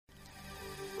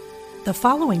The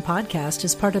following podcast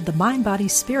is part of the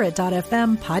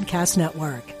MindBodySpirit.fm podcast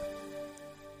network.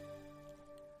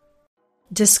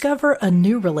 Discover a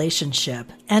new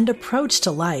relationship and approach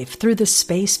to life through the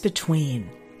space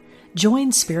between.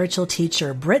 Join spiritual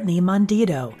teacher Brittany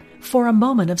Mondito for a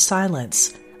moment of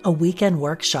silence, a weekend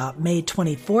workshop May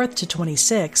 24th to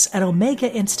 26th at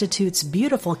Omega Institute's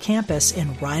beautiful campus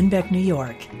in Rhinebeck, New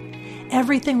York.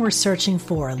 Everything we're searching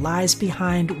for lies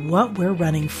behind what we're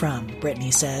running from, Brittany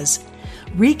says.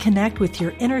 Reconnect with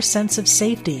your inner sense of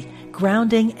safety,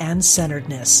 grounding, and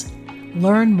centeredness.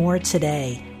 Learn more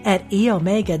today at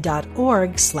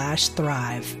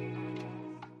eomega.org/thrive.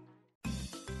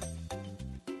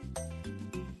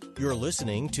 You're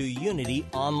listening to Unity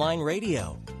Online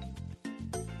Radio,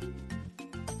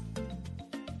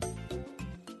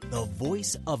 the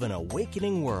voice of an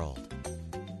awakening world.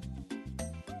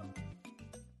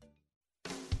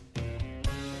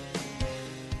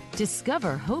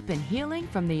 Discover hope and healing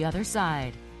from the other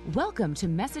side. Welcome to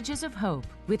Messages of Hope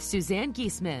with Suzanne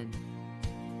Giesemann.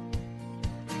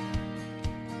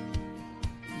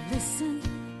 Listen,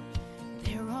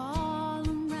 they're all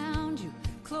around you,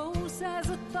 close as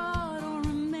a thought or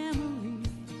a memory.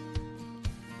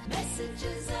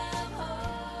 Messages of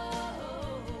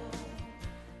hope.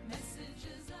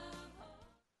 Messages of hope.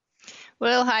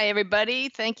 Well, hi, everybody.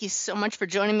 Thank you so much for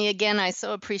joining me again. I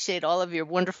so appreciate all of your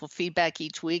wonderful feedback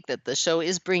each week that the show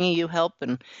is bringing you help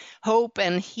and hope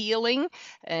and healing.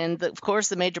 And of course,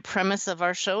 the major premise of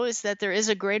our show is that there is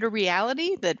a greater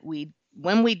reality, that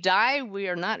when we die, we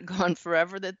are not gone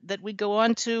forever, that we go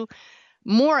on to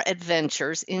more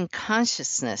adventures in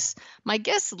consciousness. My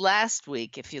guest last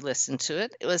week, if you listened to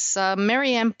it, was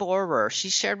Marianne Borer.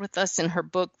 She shared with us in her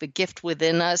book, The Gift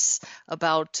Within Us,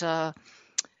 about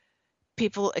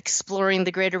people exploring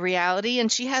the greater reality. And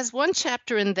she has one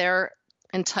chapter in there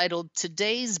entitled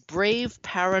Today's Brave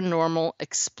Paranormal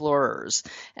Explorers.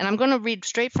 And I'm going to read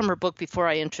straight from her book before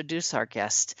I introduce our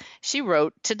guest. She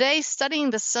wrote, "Today,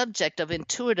 studying the subject of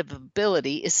intuitive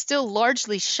ability is still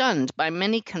largely shunned by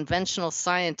many conventional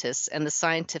scientists and the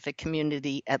scientific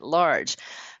community at large.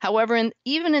 However,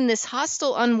 even in this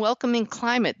hostile, unwelcoming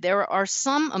climate, there are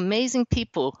some amazing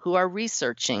people who are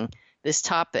researching this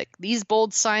topic. These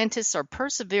bold scientists are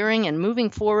persevering and moving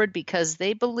forward because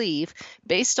they believe,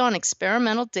 based on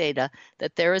experimental data,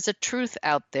 that there is a truth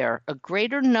out there, a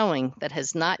greater knowing that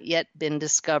has not yet been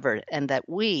discovered, and that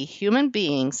we, human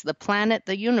beings, the planet,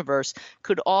 the universe,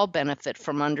 could all benefit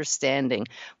from understanding."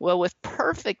 Well, with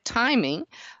perfect timing,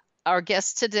 our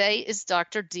guest today is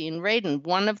Dr. Dean Radin,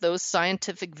 one of those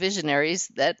scientific visionaries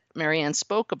that Marianne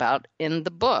spoke about in the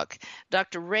book.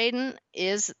 Dr. Radin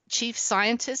is chief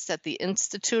scientist at the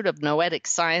Institute of Noetic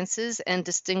Sciences and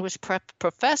distinguished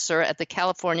professor at the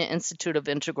California Institute of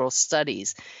Integral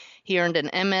Studies. He earned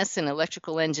an MS in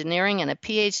electrical engineering and a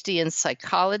PhD in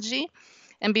psychology.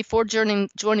 And before joining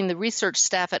the research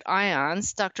staff at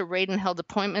IONS, Dr. Radin held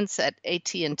appointments at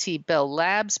AT&T Bell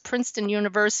Labs, Princeton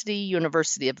University,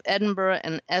 University of Edinburgh,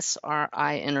 and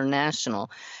SRI International.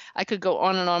 I could go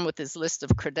on and on with his list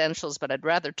of credentials, but I'd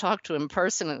rather talk to him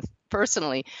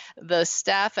personally. The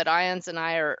staff at IONS and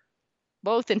I are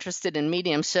both interested in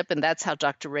mediumship, and that's how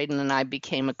Dr. Radin and I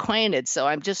became acquainted. So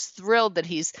I'm just thrilled that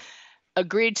he's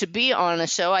agreed to be on a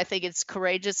show. I think it's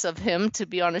courageous of him to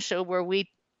be on a show where we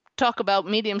talk about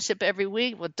mediumship every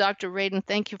week. Well, Dr. Radin,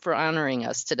 thank you for honoring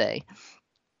us today.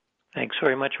 Thanks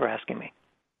very much for asking me.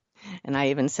 And I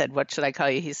even said, what should I call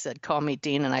you? He said, call me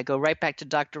Dean. And I go right back to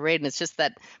Dr. Radin. It's just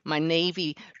that my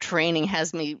Navy training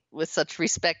has me with such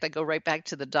respect. I go right back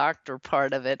to the doctor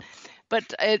part of it.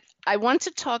 But I want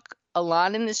to talk a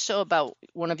lot in this show about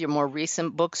one of your more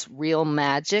recent books, Real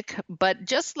Magic. But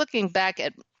just looking back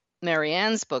at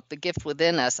Marianne's book, The Gift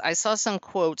Within Us, I saw some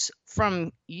quotes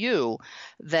from you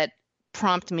that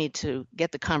prompt me to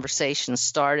get the conversation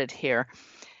started here.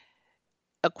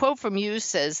 A quote from you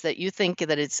says that you think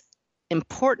that it's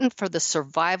important for the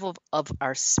survival of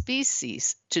our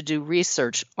species to do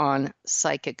research on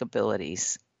psychic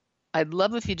abilities. I'd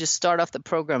love if you just start off the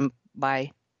program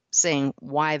by saying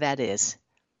why that is.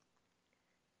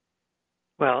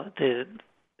 Well,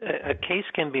 a case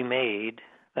can be made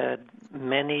that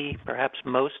many, perhaps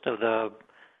most of the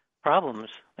problems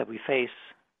that we face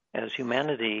as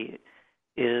humanity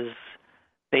is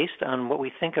based on what we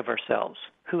think of ourselves,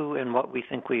 who and what we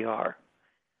think we are.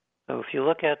 So if you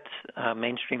look at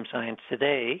mainstream science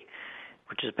today,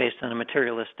 which is based on a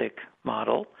materialistic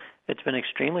model, it's been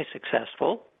extremely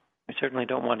successful. We certainly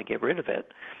don't want to get rid of it.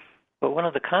 But one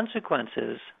of the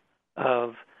consequences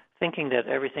of thinking that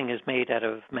everything is made out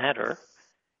of matter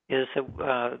is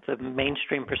that the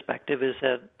mainstream perspective is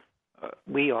that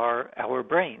we are our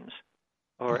brains.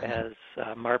 or as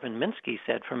Marvin Minsky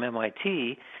said from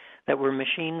MIT, that we're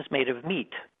machines made of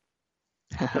meat.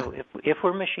 So if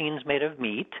we're machines made of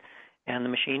meat and the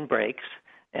machine breaks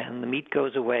and the meat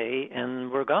goes away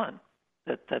and we're gone,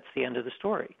 that's the end of the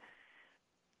story.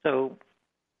 So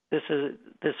this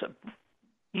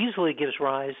easily gives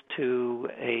rise to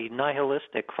a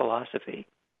nihilistic philosophy.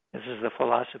 This is the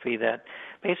philosophy that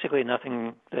basically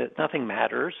nothing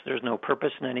matters. There's no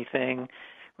purpose in anything.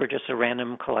 We're just a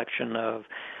random collection of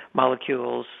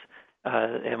molecules,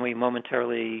 and we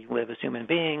momentarily live as human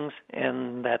beings,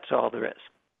 and that's all there is,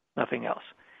 nothing else.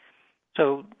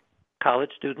 So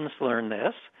college students learn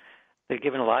this. They're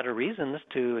given a lot of reasons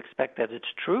to expect that it's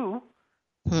true,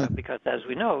 because as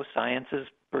we know, science is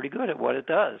pretty good at what it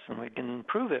does, and we can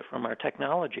prove it from our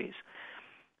technologies.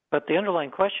 But the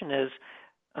underlying question is,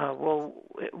 well,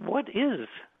 what is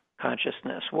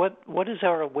consciousness? What is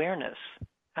our awareness?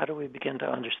 How do we begin to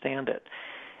understand it?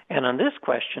 And on this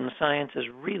question, science is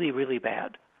really, really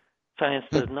bad. Science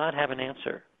does not have an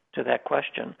answer to that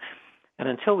question. And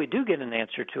until we do get an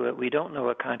answer to it, we don't know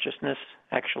what consciousness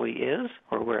actually is,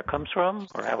 or where it comes from,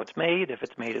 or how it's made, if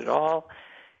it's made at all.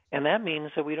 And that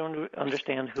means that we don't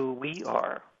understand who we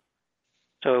are.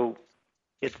 So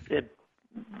this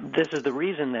is the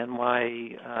reason then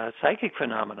why psychic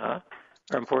phenomena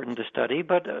are important to study,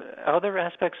 but other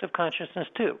aspects of consciousness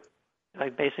too.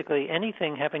 Like basically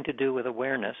anything having to do with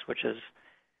awareness, which is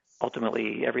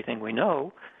ultimately everything we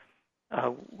know,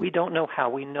 we don't know how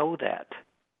we know that.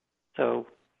 So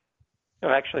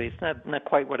actually, it's not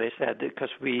quite what I said, because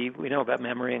we know about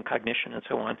memory and cognition and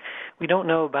so on. We don't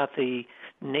know about the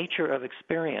nature of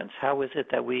experience. How is it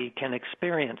that we can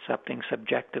experience something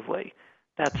subjectively?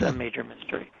 That's a major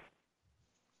mystery.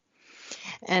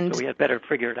 And so we had better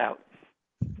figure it out.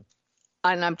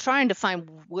 And I'm trying to find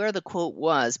where the quote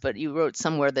was, but you wrote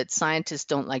somewhere that scientists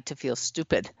don't like to feel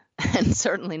stupid, and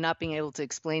certainly not being able to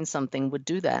explain something would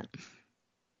do that.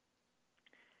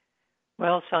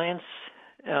 Well, science,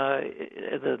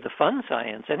 the fun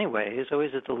science anyway, is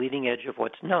always at the leading edge of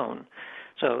what's known.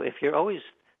 So if you're always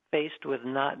faced with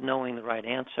not knowing the right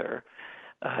answer,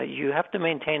 you have to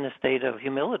maintain a state of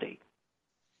humility.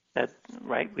 That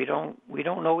right, we don't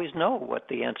always know what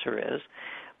the answer is.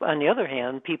 On the other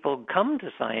hand, people come to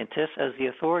scientists as the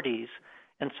authorities,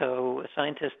 and so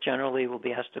scientists generally will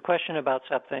be asked a question about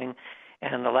something,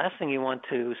 and the last thing you want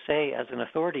to say as an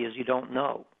authority is you don't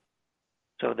know.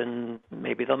 So then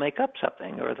maybe they'll make up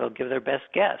something, or they'll give their best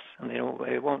guess, and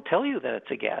they won't tell you that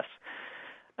it's a guess.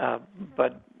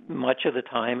 But much of the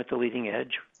time at the leading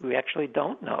edge, we actually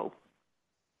don't know.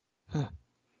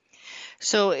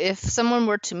 So if someone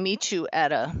were to meet you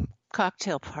at a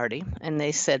cocktail party and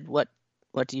they said, what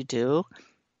do you do?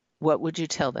 What would you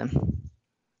tell them?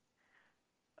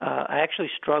 I actually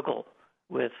struggle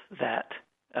with that.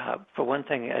 For one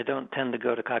thing, I don't tend to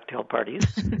go to cocktail parties.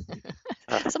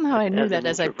 Somehow I knew that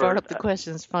as I brought up the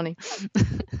question. It's funny.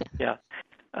 Yeah.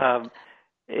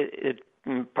 It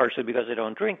partially because I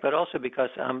don't drink, but also because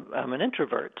I'm an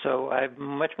introvert. So I'm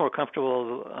much more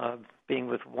comfortable being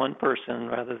with one person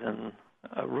rather than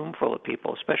a room full of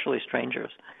people, especially strangers.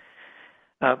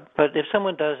 But if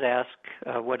someone does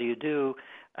ask, what do you do,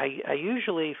 I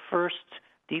usually first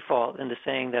default into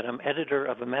saying that I'm editor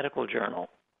of a medical journal,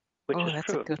 which is that's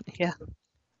true. Yeah.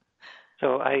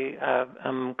 So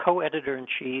I'm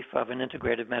co-editor-in-chief of an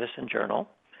integrative medicine journal.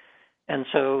 And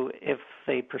so if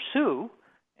they pursue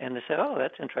and they say, oh,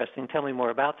 that's interesting, tell me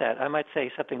more about that, I might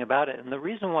say something about it. And the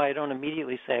reason why I don't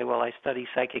immediately say, well, I study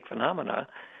psychic phenomena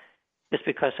is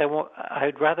because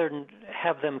I'd rather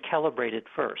have them calibrated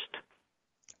first.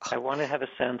 I want to have a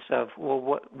sense of,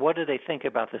 well, what do they think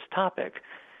about this topic?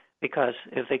 Because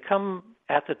if they come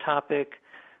at the topic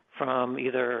from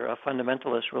either a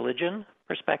fundamentalist religion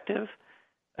perspective,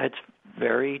 it's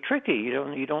very tricky.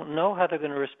 You don't know how they're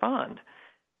going to respond.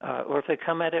 Or if they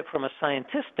come at it from a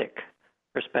scientific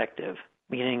perspective,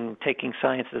 meaning taking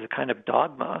science as a kind of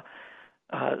dogma,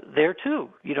 there too,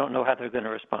 you don't know how they're going to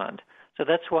respond. So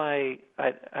that's why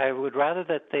I would rather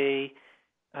that they,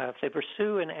 if they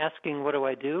pursue in asking, what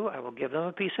do, I will give them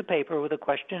a piece of paper with a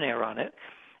questionnaire on it,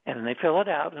 and then they fill it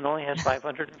out, and it only has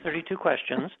 532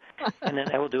 questions, and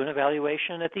then I will do an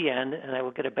evaluation at the end, and I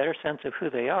will get a better sense of who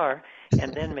they are,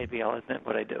 and then maybe I'll admit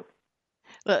what I do.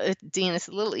 Well, Dean, it's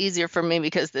a little easier for me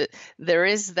because there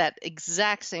is that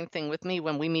exact same thing with me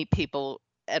when we meet people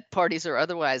at parties or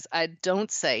otherwise. I don't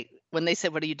say, when they say,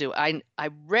 what do you do? I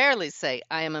rarely say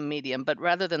I am a medium, but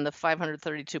rather than the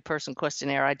 532-person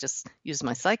questionnaire, I just use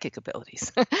my psychic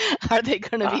abilities. Are they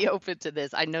going to be open to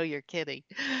this? I know you're kidding.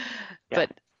 Yeah.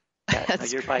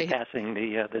 But you're great. bypassing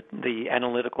the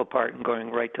analytical part and going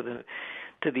right to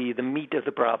to the meat of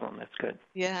the problem. That's good.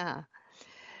 Yeah.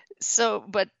 So,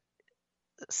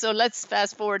 so let's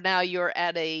fast forward now. You're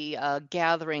at a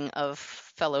gathering of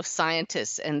fellow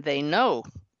scientists, and they know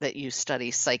that you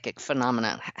study psychic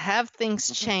phenomena. Have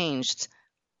things changed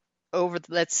over,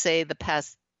 let's say, the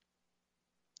past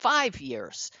 5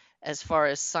 years as far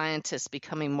as scientists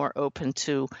becoming more open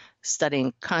to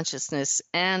studying consciousness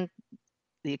and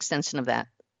the extension of that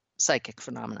psychic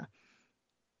phenomena?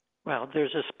 Well,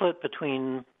 there's a split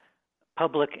between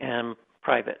public and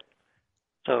private.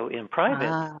 So in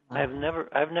private, I've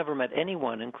never met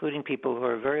anyone, including people who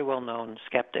are very well-known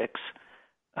skeptics,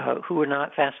 who are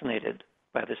not fascinated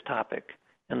by this topic.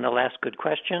 And they'll ask good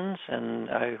questions, and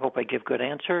I hope I give good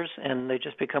answers, and they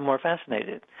just become more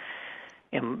fascinated.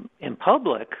 In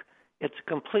public, it's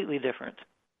completely different.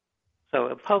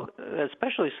 So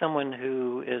especially someone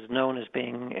who is known as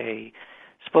being a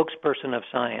spokesperson of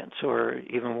science, or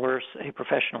even worse, a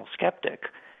professional skeptic,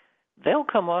 they'll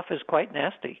come off as quite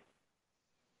nasty.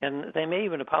 And they may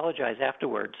even apologize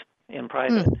afterwards in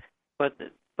private. But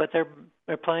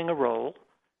they're playing a role,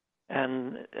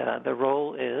 and the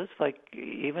role is, like,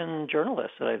 even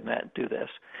journalists that I've met do this.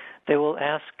 They will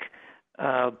ask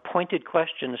pointed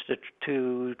questions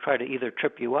to try to either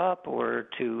trip you up or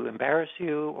to embarrass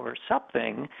you or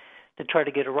something to try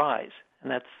to get a rise.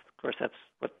 And that's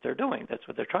what they're doing. That's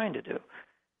what they're trying to do.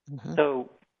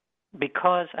 So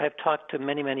because I've talked to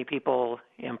many, many people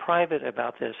in private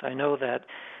about this, I know that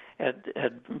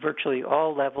at virtually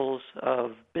all levels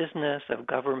of business, of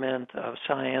government, of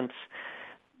science,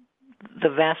 the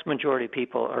vast majority of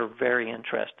people are very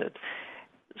interested.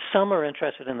 Some are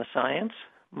interested in the science.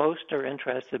 Most are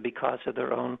interested because of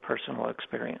their own personal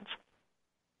experience.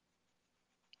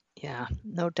 Yeah,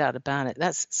 no doubt about it.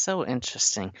 That's so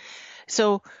interesting.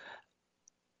 So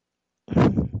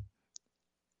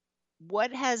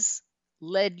what has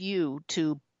led you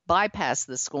to bypass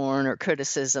the scorn or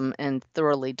criticism and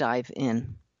thoroughly dive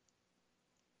in?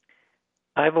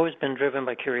 I've always been driven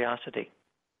by curiosity.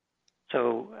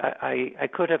 So I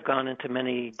could have gone into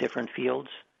many different fields,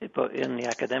 in the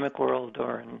academic world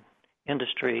or in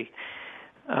industry.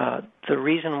 The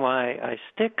reason why I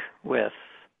stick with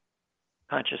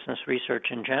consciousness research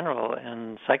in general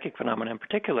and psychic phenomena in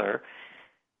particular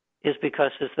is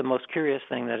because it's the most curious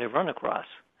thing that I've run across.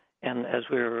 And as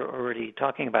we were already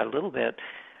talking about a little bit,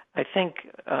 I think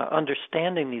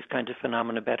understanding these kinds of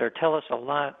phenomena better tell us a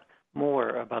lot more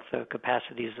about the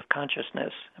capacities of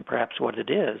consciousness and perhaps what it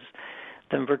is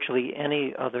than virtually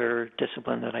any other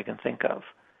discipline that I can think of.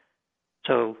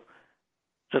 So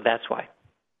that's why.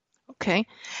 Okay.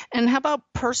 And how about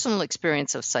personal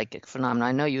experience of psychic phenomena?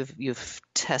 I know you've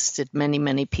tested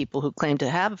many people who claim to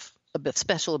have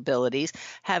special abilities.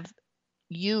 Have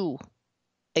you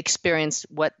experienced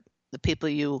what the people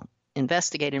you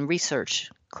investigate and research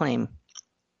claim?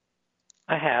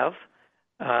 I have.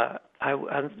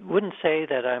 I wouldn't say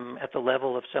that I'm at the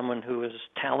level of someone who is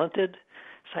talented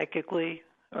psychically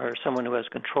or someone who has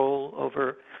control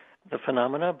over the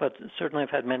phenomena, but certainly I've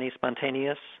had many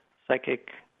spontaneous psychic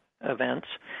events.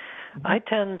 I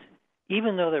tend,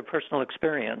 even though they're personal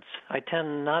experience, I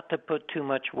tend not to put too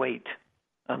much weight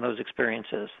on those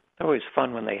experiences. They're always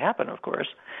fun when they happen, of course.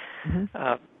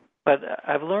 But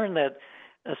I've learned that,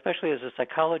 especially as a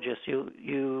psychologist,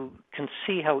 you can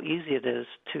see how easy it is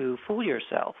to fool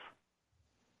yourself.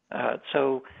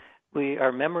 So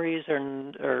our memories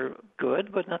are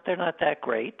good, but they're not that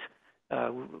great.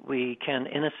 We can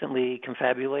innocently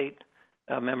confabulate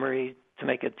a memory to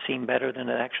make it seem better than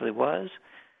it actually was.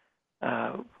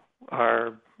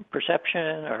 Our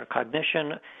perception, our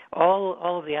cognition,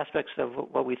 all of the aspects of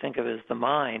what we think of as the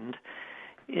mind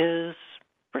is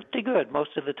pretty good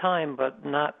most of the time, but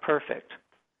not perfect.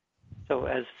 So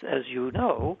as you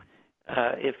know,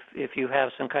 if you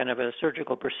have some kind of a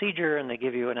surgical procedure and they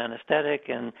give you an anesthetic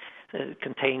and it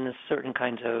contains certain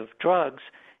kinds of drugs,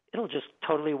 it'll just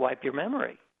totally wipe your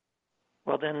memory.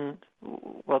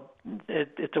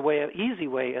 It's a easy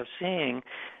way of seeing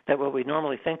that what we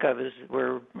normally think of is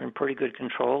we're in pretty good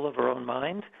control of our own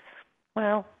mind.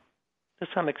 Well, to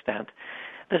some extent.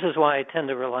 This is why I tend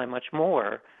to rely much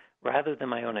more, rather than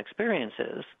my own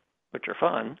experiences, which are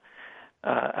fun,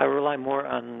 I rely more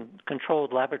on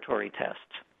controlled laboratory tests.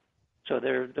 So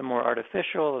they're more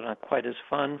artificial and not quite as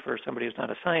fun for somebody who's not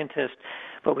a scientist,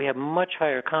 but we have much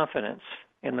higher confidence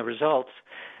in the results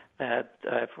that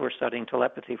if we're studying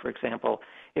telepathy, for example,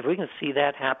 if we can see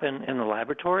that happen in the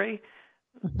laboratory,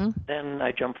 then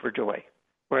I jump for joy.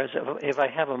 Whereas if I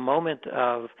have a moment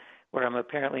of where I'm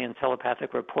apparently in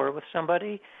telepathic rapport with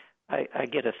somebody, I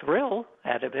get a thrill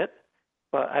out of it,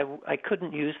 but I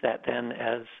couldn't use that then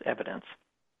as evidence,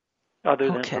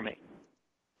 other than for me.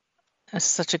 That's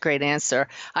such a great answer.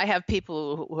 I have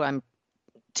people who I'm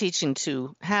teaching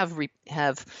to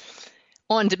have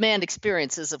on-demand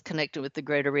experiences of connecting with the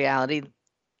greater reality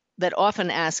that often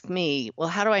ask me, well,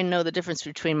 how do I know the difference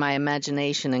between my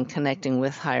imagination and connecting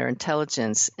with higher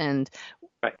intelligence? And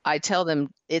Right. I tell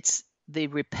them it's the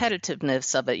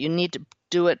repetitiveness of it. You need to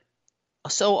do it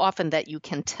so often that you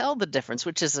can tell the difference,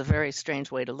 which is a very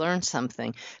strange way to learn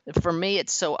something. For me,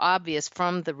 it's so obvious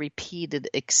from the repeated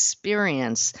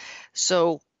experience.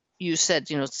 So you said,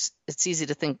 it's easy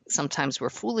to think sometimes we're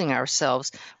fooling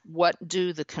ourselves. What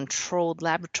do the controlled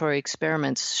laboratory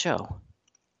experiments show?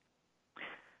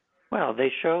 Well,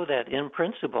 they show that in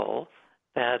principle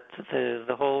that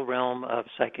the whole realm of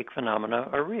psychic phenomena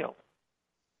are real.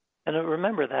 And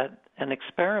remember that an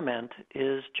experiment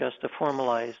is just a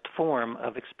formalized form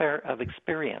of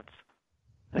experience.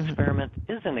 An experiment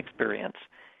is an experience.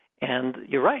 And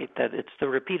you're right that it's the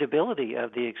repeatability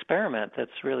of the experiment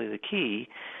that's really the key.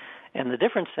 And the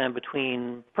difference then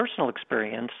between personal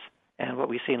experience and what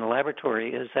we see in the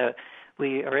laboratory is that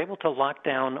we are able to lock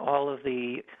down all of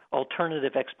the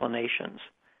alternative explanations.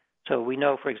 So we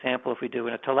know, for example, if we do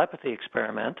a telepathy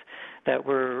experiment, that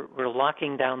we're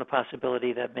locking down the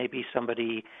possibility that maybe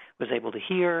somebody was able to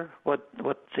hear what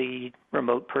the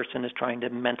remote person is trying to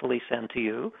mentally send to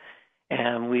you,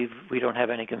 and we don't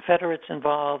have any confederates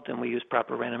involved, and we use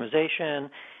proper randomization,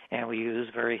 and we use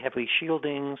very heavy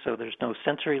shielding, so there's no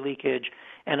sensory leakage,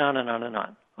 and on and on and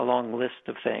on, a long list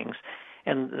of things.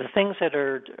 And the things that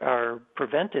are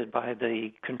prevented by the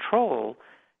control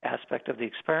aspect of the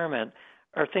experiment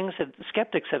are things that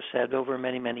skeptics have said over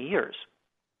many, many years.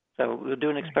 So we'll do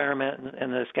an experiment,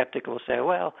 and the skeptic will say,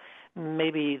 well,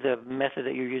 maybe the method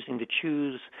that you're using to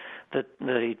choose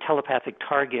the telepathic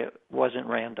target wasn't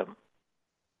random,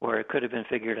 or it could have been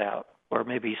figured out, or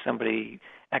maybe somebody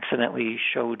accidentally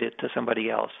showed it to somebody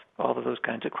else. All of those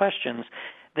kinds of questions,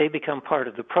 they become part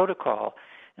of the protocol.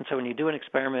 And so when you do an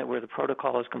experiment where the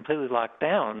protocol is completely locked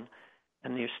down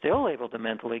and you're still able to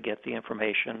mentally get the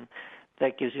information,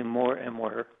 that gives you more and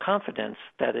more confidence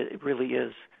that it really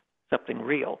is something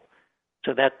real.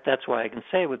 So that's why I can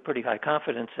say with pretty high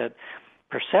confidence that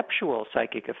perceptual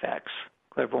psychic effects,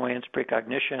 clairvoyance,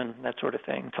 precognition, that sort of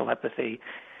thing, telepathy,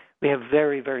 we have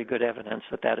very, very good evidence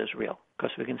that that is real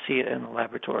because we can see it in the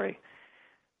laboratory.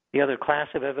 The other class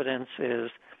of evidence is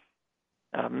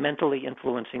mentally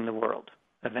influencing the world,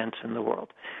 events in the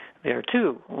world. There are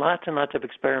too, lots and lots of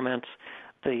experiments.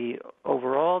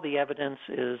 Overall, the evidence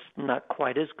is not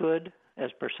quite as good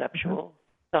as perceptual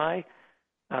psi,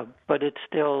 but it's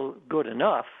still good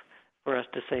enough for us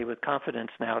to say with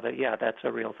confidence now that, yeah, that's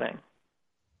a real thing.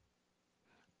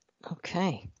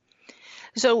 Okay.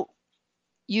 So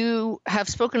you have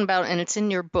spoken about, and it's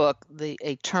in your book,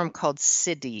 a term called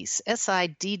SIDDHIS,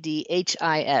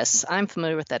 SIDDHIS. I'm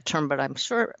familiar with that term, but I'm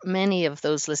sure many of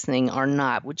those listening are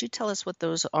not. Would you tell us what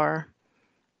those are?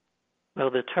 Well,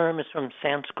 the term is from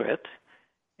Sanskrit,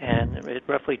 and it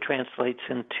roughly translates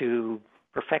into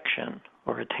perfection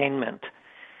or attainment.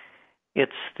 It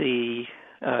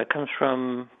comes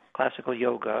from classical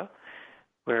yoga,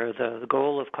 where the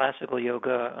goal of classical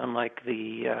yoga, unlike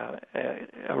the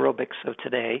aerobics of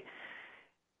today,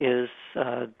 is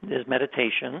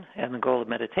meditation, and the goal of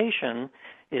meditation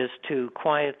is to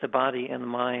quiet the body and the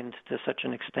mind to such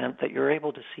an extent that you're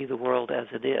able to see the world as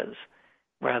it is,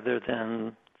 rather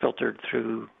than filtered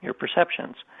through your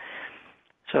perceptions.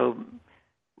 So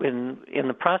in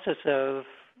the process of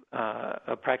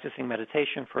practicing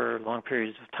meditation for long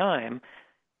periods of time,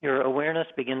 your awareness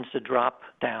begins to drop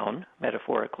down,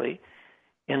 metaphorically,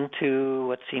 into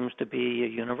what seems to be a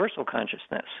universal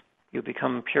consciousness. You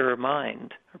become pure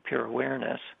mind or pure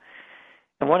awareness.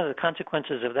 And one of the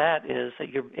consequences of that is that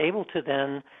you're able to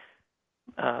then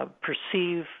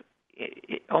perceive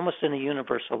almost in a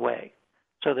universal way.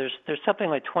 So there's something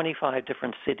like 25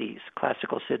 different siddhis,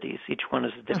 classical siddhis. Each one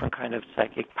is a different kind of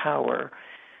psychic power.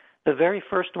 The very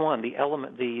first one, the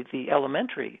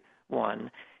elementary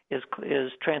one,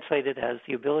 is translated as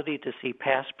the ability to see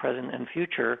past, present, and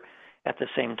future at the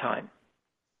same time.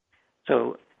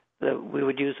 So we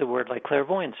would use a word like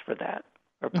clairvoyance for that,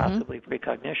 or possibly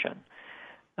precognition.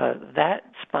 That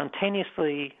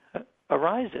spontaneously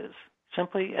arises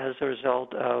simply as a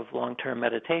result of long-term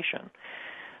meditation.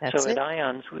 That's so it? At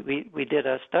IONS, we did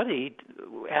a study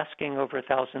asking over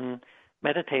 1,000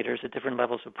 meditators at different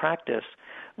levels of practice,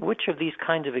 which of these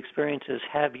kinds of experiences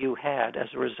have you had as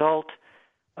a result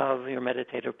of your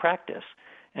meditative practice?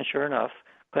 And sure enough,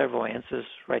 clairvoyance is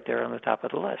right there on the top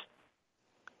of the list.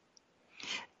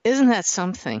 Isn't that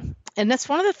something? And that's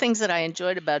one of the things that I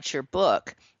enjoyed about your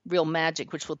book, Real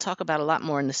Magic, which we'll talk about a lot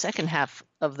more in the second half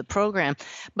of the program.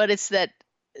 But it's that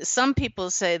some people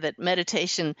say that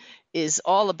meditation is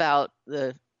all about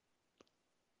the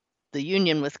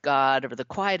union with God or the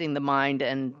quieting the mind,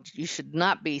 and you should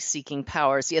not be seeking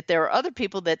powers. Yet there are other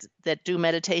people that do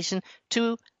meditation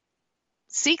to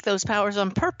seek those powers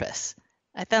on purpose.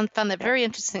 I found that very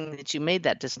interesting that you made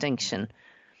that distinction.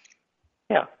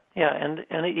 Yeah,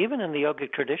 and even in the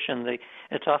yogic tradition,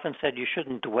 it's often said you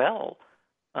shouldn't dwell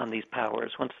on these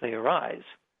powers once they arise.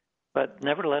 But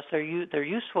nevertheless, they're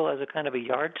useful as a kind of a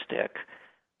yardstick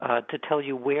to tell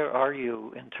you where are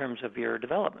you in terms of your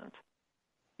development.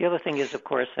 The other thing is, of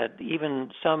course, that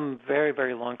even some very,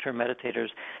 very long-term meditators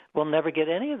will never get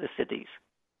any of the siddhis.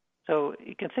 So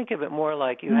you can think of it more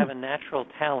like you have a natural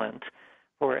talent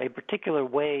for a particular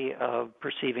way of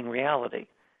perceiving reality.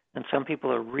 And some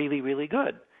people are really, really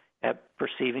good at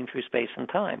perceiving through space and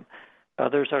time.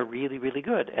 Others are really, really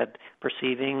good at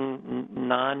perceiving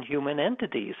non-human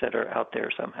entities that are out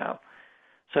there somehow.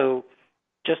 So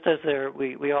just as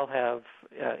we all have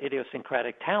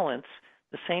idiosyncratic talents,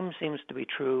 the same seems to be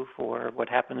true for what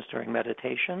happens during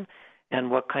meditation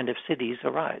and what kind of siddhis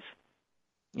arise.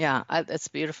 Yeah, that's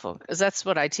beautiful, because that's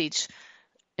what I teach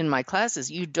in my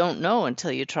classes. You don't know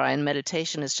until you try, and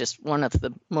meditation is just one of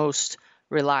the most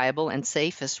reliable and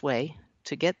safest way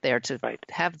to get there, to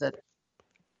have that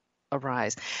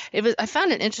arise. I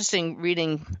found it interesting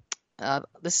reading,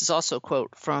 this is also a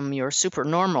quote from your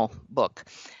Supernormal book.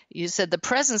 You said, the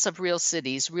presence of real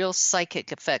siddhis, real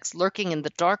psychic effects lurking in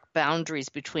the dark boundaries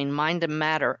between mind and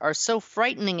matter are so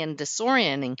frightening and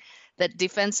disorienting that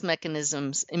defense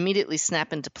mechanisms immediately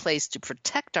snap into place to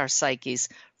protect our psyches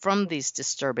from these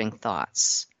disturbing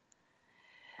thoughts.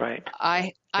 Right.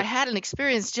 I had an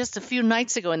experience just a few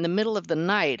nights ago in the middle of the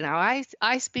night. Now,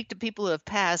 I speak to people who have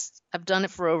passed. I've done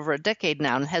it for over a decade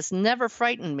now, and it has never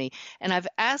frightened me. And I've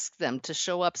asked them to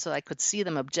show up so I could see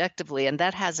them objectively, and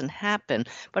that hasn't happened.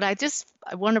 But I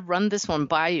want to run this one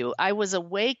by you. I was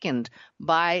awakened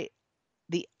by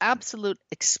the absolute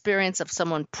experience of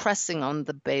someone pressing on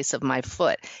the base of my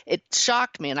foot. It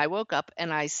shocked me, and I woke up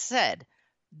and I said,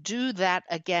 "Do that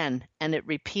again," and it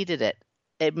repeated it.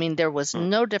 I mean, there was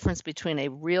no difference between a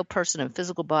real person in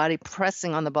physical body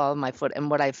pressing on the ball of my foot and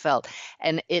what I felt.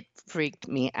 And it freaked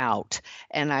me out.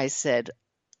 And I said,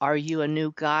 "Are you a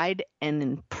new guide?" And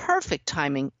in perfect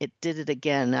timing, it did it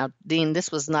again. Now, Dean,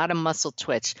 this was not a muscle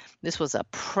twitch. This was a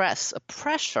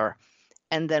pressure.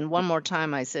 And then one more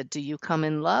time, I said, "Do you come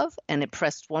in love?" And it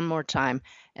pressed one more time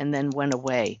and then went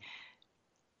away.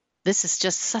 This is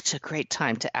just such a great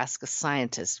time to ask a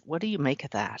scientist, what do you make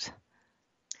of that?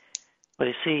 Well,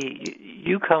 you see,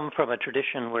 you come from a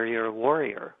tradition where you're a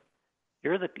warrior.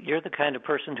 You're the kind of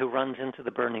person who runs into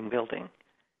the burning building.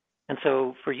 And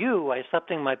so for you, why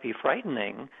something might be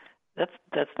frightening, that's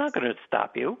not going to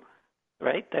stop you,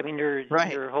 right? I mean,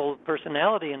 your whole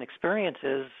personality and experience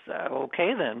is,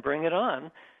 okay then, bring it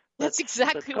on. That's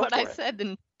exactly what I said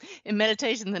in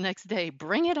meditation the next day.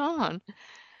 Bring it on.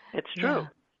 It's true.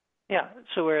 Yeah.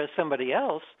 So whereas somebody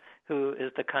else who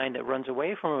is the kind that runs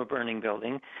away from a burning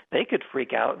building, they could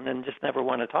freak out and then just never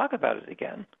want to talk about it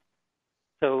again.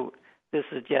 So this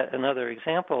is yet another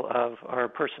example of our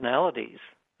personalities,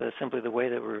 simply the way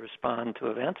that we respond to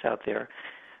events out there,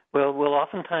 will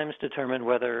oftentimes determine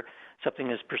whether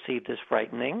something is perceived as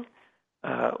frightening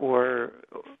or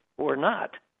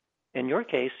not. In your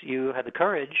case, you had the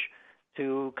courage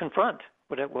to confront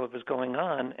what was going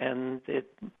on, and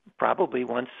it probably,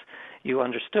 once you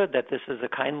understood that this is a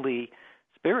kindly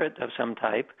spirit of some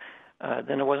type,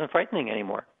 then it wasn't frightening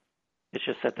anymore. It's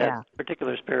just that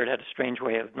particular spirit had a strange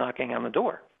way of knocking on the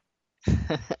door.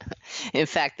 In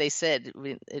fact, they said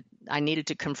I needed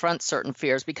to confront certain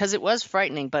fears because it was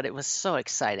frightening, but it was so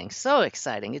exciting, so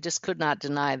exciting. It just could not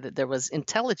deny that there was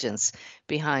intelligence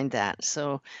behind that.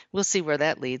 So we'll see where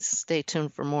that leads. Stay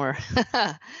tuned for more.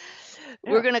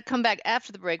 We're going to come back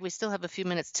after the break. We still have a few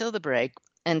minutes till the break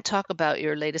and talk about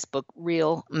your latest book,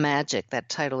 Real Magic. That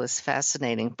title is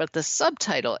fascinating. But the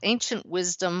subtitle, Ancient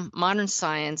Wisdom, Modern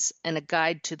Science, and a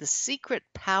Guide to the Secret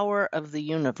Power of the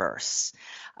Universe.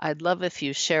 I'd love if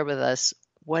you share with us,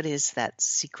 what is that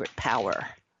secret power?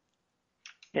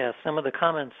 Yeah, some of the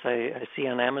comments I see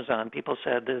on Amazon, people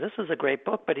said, this is a great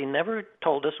book, but he never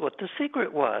told us what the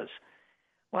secret was.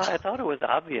 Well, I thought it was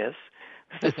obvious.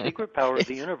 The secret power of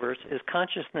the universe is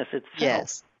consciousness itself.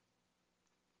 Yes.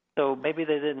 So maybe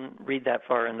they didn't read that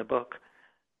far in the book.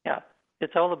 Yeah,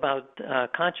 it's all about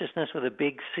consciousness with a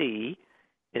big C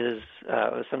is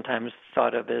sometimes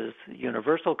thought of as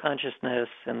universal consciousness,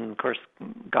 and, of course,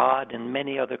 God and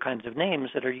many other kinds of names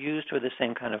that are used for the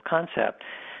same kind of concept,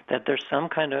 that there's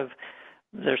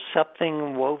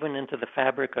something woven into the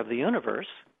fabric of the universe,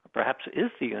 perhaps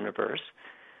is the universe,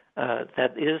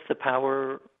 that is the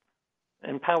power,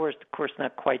 and power is, of course,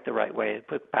 not quite the right way to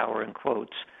put power in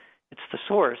quotes. It's the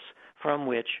source from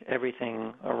which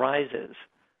everything arises.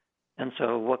 And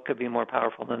so what could be more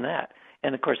powerful than that?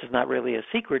 And, of course, it's not really a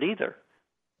secret either.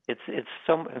 It's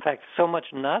in fact, so much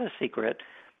not a secret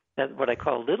that what I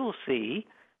call little c,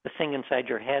 the thing inside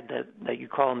your head that you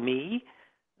call me,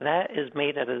 that is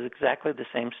made out of exactly the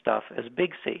same stuff as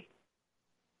big C.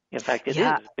 In fact, it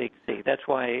is big C. That's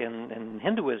why in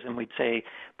Hinduism we'd say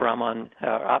Brahman,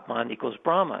 Atman equals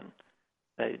Brahman.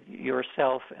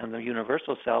 Yourself and the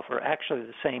universal self are actually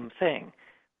the same thing.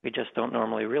 We just don't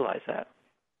normally realize that.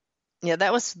 Yeah,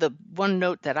 that was the one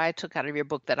note that I took out of your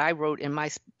book that I wrote in my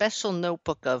special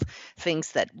notebook of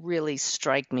things that really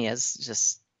strike me as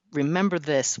just remember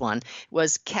this one,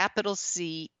 was capital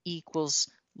C equals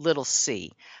little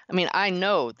c. I mean, I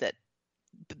know that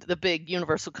the big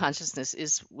universal consciousness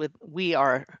is we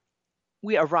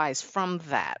arise from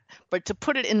that. But to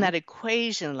put it in that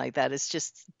equation like that is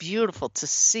just beautiful to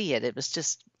see it. It was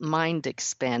just mind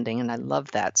expanding, and I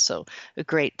love that. So a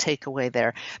great takeaway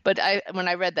there. But when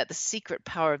I read that, the secret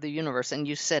power of the universe, and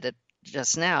you said it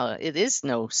just now, it is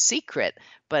no secret,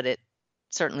 but it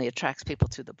certainly attracts people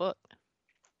to the book.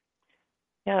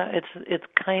 Yeah, it's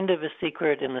kind of a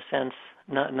secret in the sense,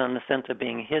 not in the sense of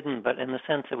being hidden, but in the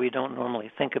sense that we don't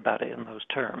normally think about it in those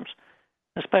terms,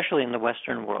 especially in the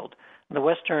Western world. In the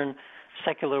Western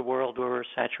secular world where we're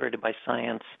saturated by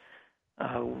science,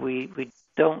 we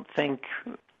don't think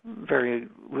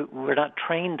we're not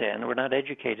trained in, we're not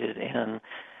educated in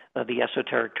the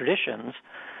esoteric traditions,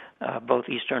 both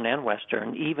Eastern and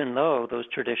Western, even though those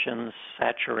traditions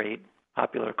saturate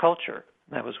popular culture.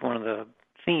 That was one of the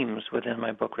themes within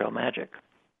my book, Real Magic.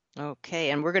 Okay,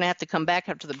 and we're going to have to come back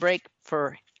after the break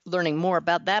for learning more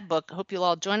about that book. I hope you'll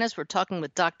all join us. We're talking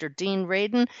with Dr. Dean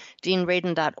Radin.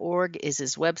 DeanRadin.org is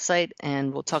his website,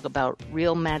 and we'll talk about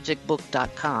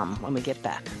realmagicbook.com when we get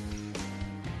back.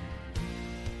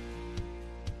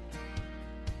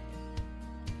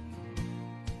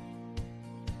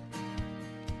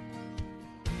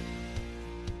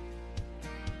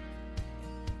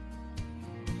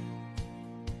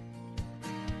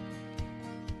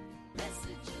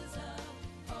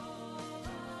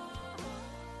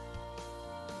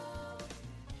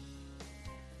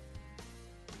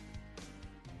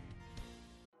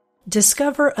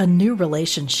 Discover a new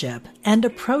relationship and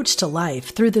approach to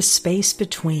life through the space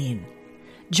between.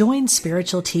 Join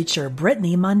spiritual teacher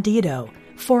Brittany Mondito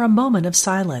for a moment of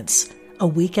silence, a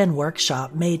weekend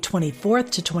workshop May 24th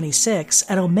to 26th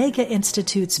at Omega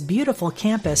Institute's beautiful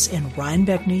campus in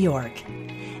Rhinebeck, New York.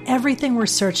 Everything we're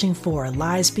searching for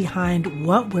lies behind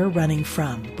what we're running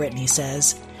from, Brittany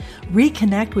says.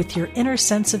 Reconnect with your inner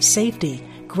sense of safety,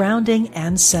 grounding,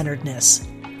 and centeredness.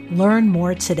 Learn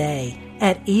more today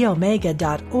at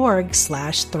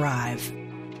eomega.org/thrive.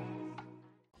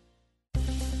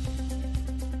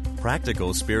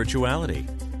 Practical spirituality.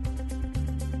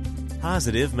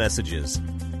 Positive messages.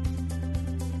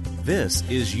 This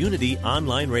is Unity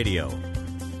Online Radio,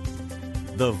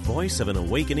 the voice of an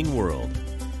awakening world.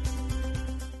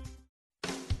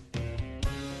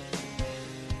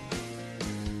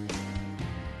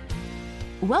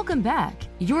 Welcome back.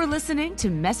 You're listening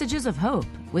to Messages of Hope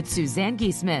with Suzanne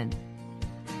Giesemann.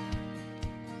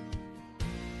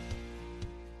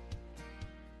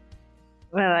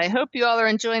 Well, I hope you all are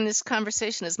enjoying this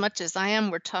conversation as much as I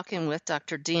am. We're talking with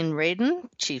Dr. Dean Radin,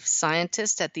 Chief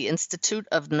Scientist at the Institute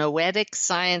of Noetic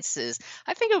Sciences.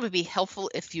 I think it would be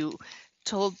helpful if you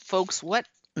told folks what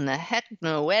in the heck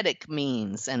noetic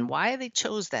means and why they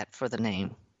chose that for the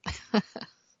name.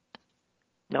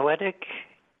 Noetic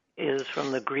is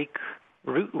from the Greek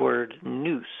root word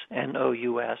nous,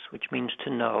 N-O-U-S, which means to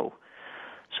know.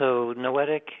 So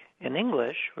noetic in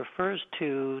English refers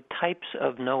to types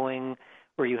of knowing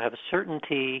where you have a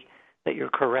certainty that you're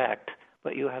correct,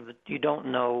 but you don't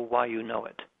know why you know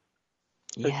it.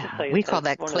 So we call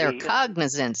that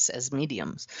claircognizance as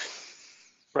mediums.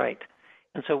 Right.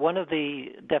 And so one of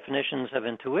the definitions of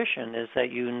intuition is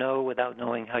that you know without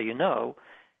knowing how you know.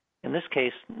 In this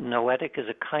case, noetic is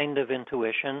a kind of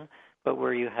intuition, but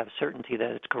where you have certainty that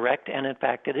it's correct, and in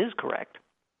fact it is correct.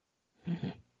 Mm-hmm.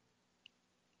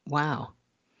 Wow.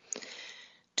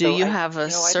 Do you have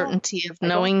a certainty of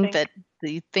knowing that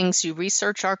the things you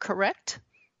research are correct?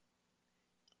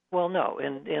 Well, no.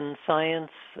 In science,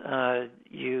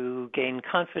 you gain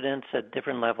confidence at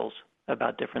different levels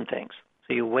about different things.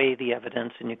 So you weigh the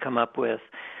evidence and you come up with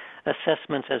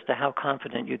assessments as to how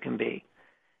confident you can be.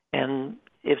 And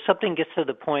if something gets to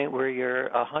the point where you're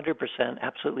 100%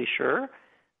 absolutely sure,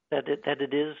 that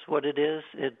it is what it is,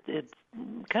 it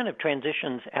kind of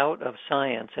transitions out of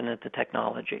science and into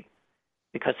technology.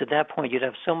 Because at that point, you'd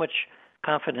have so much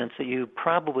confidence that you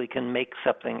probably can make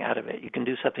something out of it. You can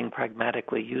do something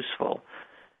pragmatically useful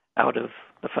out of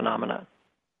the phenomenon.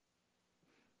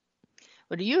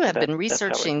 Well, you have been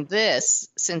researching this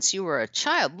since you were a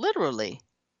child, literally.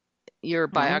 Your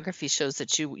biography shows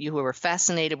that you were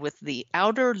fascinated with the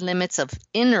outer limits of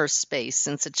inner space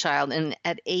since a child, and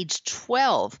at age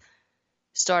 12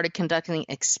 started conducting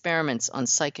experiments on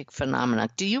psychic phenomena.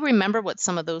 Do you remember what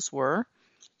some of those were?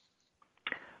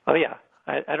 Oh, yeah.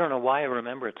 I don't know why I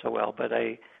remember it so well, but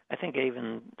I think I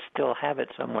even still have it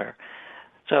somewhere.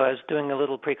 So I was doing a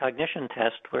little precognition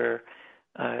test where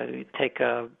you take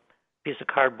a piece of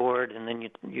cardboard and then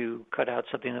you cut out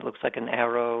something that looks like an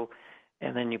arrow,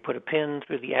 and then you put a pin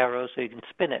through the arrow so you can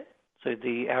spin it. So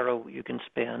the arrow you can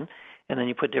spin, and then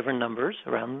you put different numbers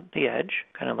around the edge,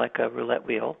 kind of like a roulette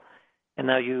wheel. And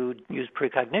now you use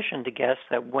precognition to guess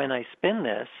that when I spin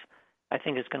this, I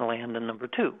think it's going to land on number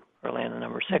 2 or land on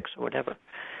number 6 or whatever.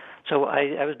 So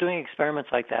I was doing experiments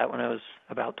like that when I was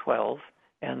about 12.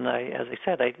 And as I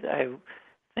said, I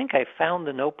think I found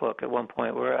the notebook at one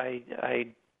point where I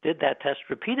did that test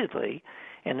repeatedly,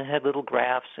 and it had little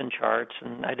graphs and charts,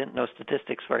 and I didn't know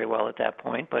statistics very well at that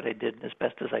point, but I did as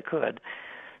best as I could.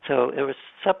 So there was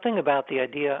something about the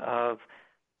idea of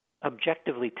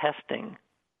objectively testing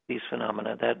these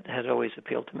phenomena that had always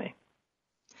appealed to me.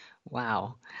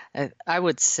 Wow. I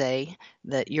would say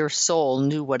that your soul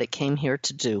knew what it came here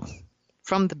to do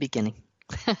from the beginning.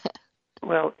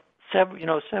 Well,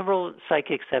 several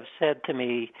psychics have said to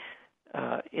me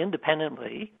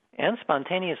independently and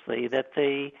spontaneously that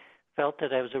they felt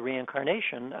that I was a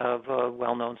reincarnation of a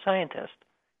well-known scientist.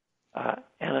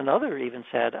 And another even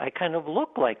said I kind of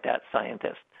look like that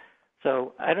scientist.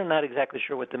 So I'm not exactly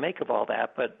sure what to make of all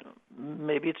that, but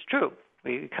maybe it's true.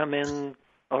 We come in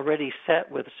already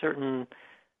set with a certain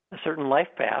life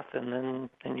path, and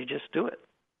then you just do it.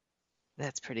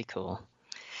 That's pretty cool.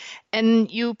 And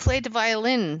you played the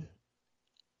violin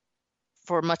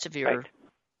for much of your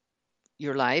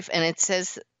life, and it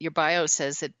says, your bio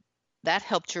says that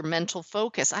helped your mental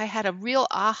focus. I had a real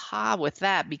aha with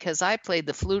that because I played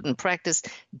the flute and practiced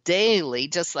daily,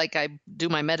 just like I do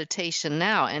my meditation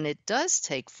now, and it does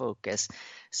take focus.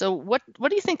 So what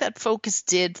do you think that focus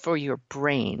did for your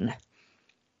brain?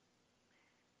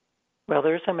 Well,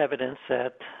 there's some evidence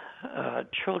that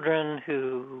children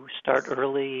who start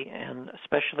early, and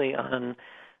especially on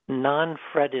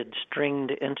non-fretted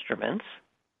stringed instruments,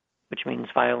 which means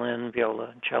violin,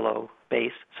 viola, cello,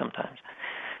 bass sometimes,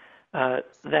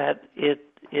 that it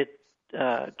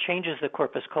changes the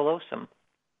corpus callosum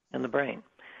in the brain.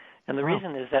 And the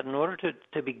reason is that in order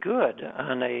to be good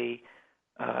on a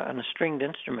stringed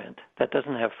instrument that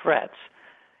doesn't have frets,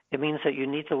 it means that you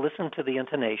need to listen to the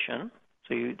intonation.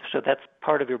 So that's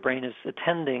part of your brain is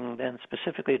attending then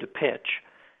specifically to pitch.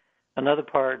 Another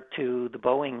part to the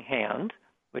bowing hand,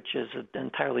 which is an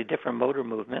entirely different motor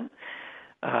movement.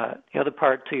 The other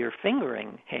part to your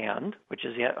fingering hand, which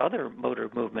is yet other motor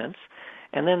movements,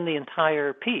 and then the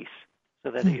entire piece,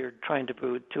 so that you're trying to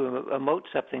emote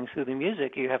something through the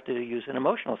music, you have to use an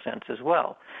emotional sense as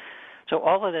well. So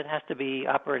all of that has to be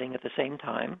operating at the same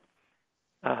time.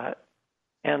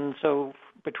 And so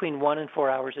between 1 and 4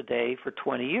 hours a day for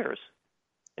 20 years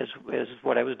is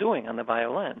what I was doing on the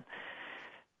violin.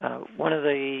 One of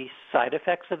the side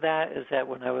effects of that is that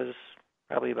when I was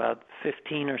probably about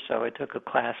 15 or so, I took a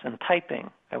class in typing.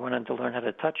 I wanted to learn how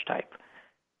to touch type.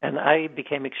 And I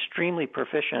became extremely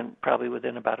proficient probably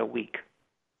within about a week.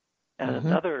 And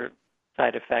another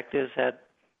side effect is that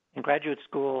in graduate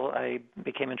school, I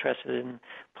became interested in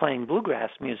playing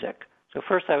bluegrass music. So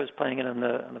first I was playing it on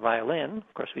the violin.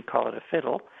 Of course, we call it a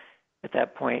fiddle at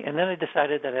that point. And then I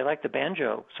decided that I liked the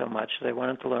banjo so much that I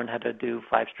wanted to learn how to do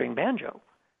 5-string banjo.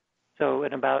 So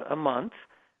in about a month,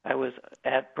 I was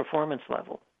at performance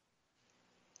level.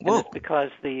 Whoa. And it's because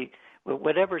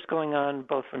whatever's going on,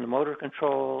 both from the motor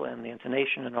control and the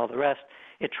intonation and all the rest,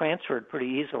 it transferred pretty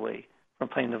easily from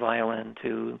playing the violin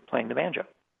to playing the banjo.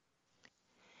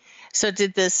 So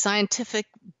did the scientific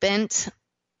bent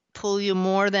pull you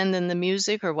more than the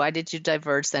music, or why did you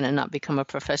diverge then and not become a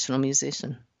professional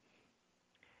musician?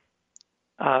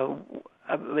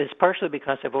 It's partially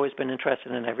because I've always been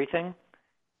interested in everything,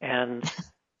 and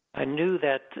I knew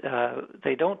that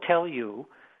they don't tell you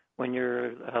when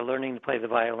you're learning to play the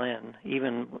violin,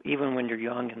 even when you're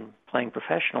young and playing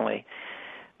professionally,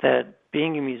 that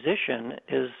being a musician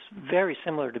is very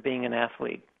similar to being an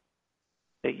athlete.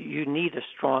 That you need a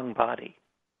strong body.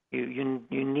 You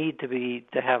need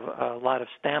to have a lot of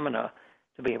stamina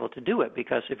to be able to do it,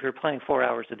 because if you're playing 4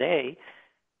 hours a day,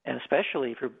 and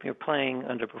especially if you're playing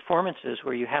under performances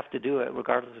where you have to do it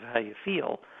regardless of how you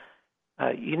feel,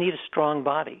 you need a strong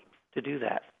body to do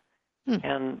that.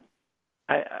 And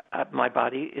my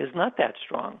body is not that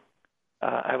strong.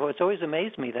 It's always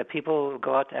amazed me that people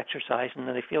go out to exercise and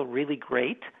then they feel really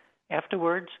great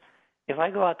afterwards. If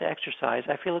I go out to exercise,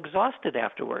 I feel exhausted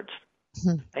afterwards.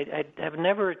 I have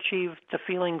never achieved the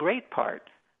feeling great part,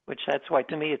 which that's why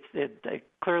to me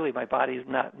clearly my body is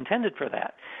not intended for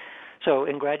that. So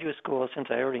in graduate school, since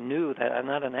I already knew that I'm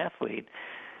not an athlete,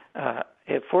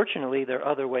 fortunately there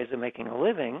are other ways of making a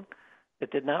living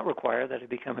that did not require that I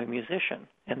become a musician,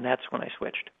 and that's when I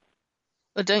switched.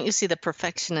 Well, don't you see the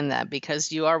perfection in that?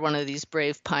 Because you are one of these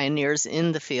brave pioneers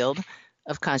in the field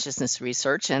of consciousness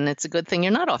research, and it's a good thing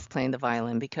you're not off playing the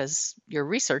violin, because your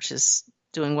research is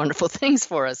doing wonderful things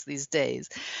for us these days.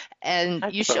 And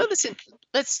you show this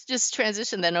let's just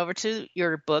transition then over to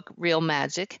your book, Real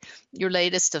Magic, your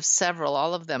latest of several.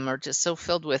 All of them are just so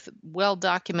filled with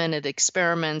well-documented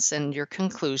experiments and your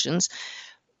conclusions.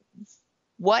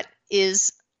 What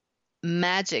is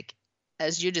magic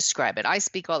as you describe it? I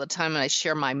speak all the time and I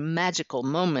share my magical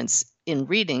moments in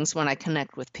readings when I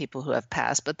connect with people who have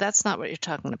passed, but that's not what you're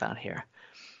talking about here.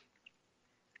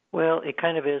 Well, it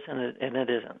kind of is and it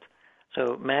isn't.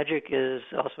 So magic is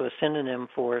also a synonym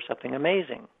for something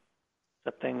amazing,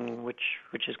 something which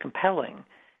is compelling,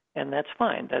 and that's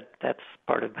fine. That's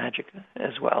part of magic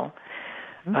as well.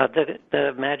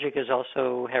 The magic is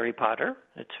also Harry Potter.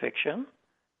 It's fiction,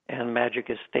 and magic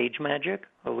is stage magic,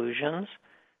 illusions.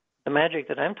 The magic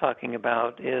that I'm talking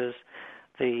about is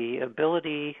the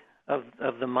ability of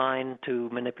the mind to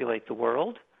manipulate the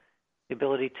world, the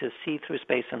ability to see through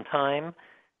space and time,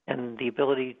 and the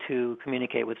ability to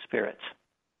communicate with spirits.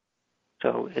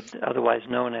 So it's otherwise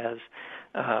known as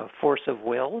force of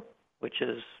will, which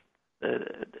is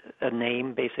a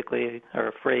name basically, or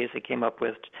a phrase they came up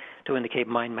with to indicate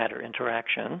mind-matter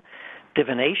interaction.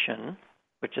 Divination,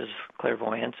 which is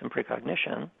clairvoyance and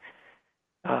precognition,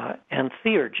 and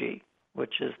theurgy,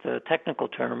 which is the technical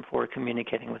term for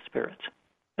communicating with spirits.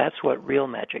 That's what real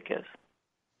magic is.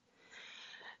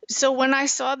 So when I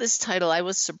saw this title, I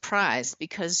was surprised,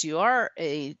 because you are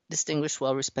a distinguished,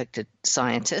 well-respected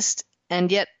scientist,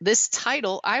 and yet this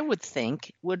title, I would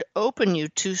think, would open you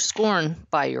to scorn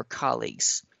by your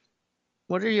colleagues.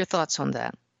 What are your thoughts on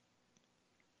that?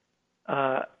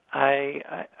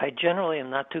 I generally am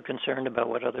not too concerned about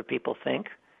what other people think.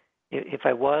 If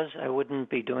I was, I wouldn't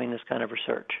be doing this kind of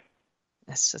research.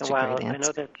 That's such a great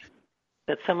answer. I know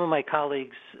that some of my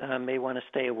colleagues may want to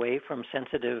stay away from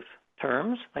sensitive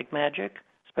terms like magic,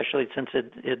 especially since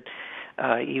it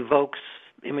evokes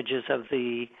images of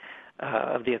the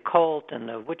occult and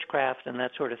of witchcraft and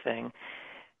that sort of thing.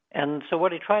 And so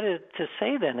what I try to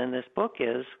say then in this book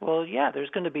is, well, yeah, there's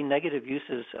going to be negative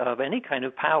uses of any kind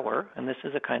of power, and this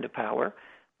is a kind of power,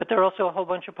 but there are also a whole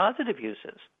bunch of positive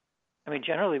uses. I mean,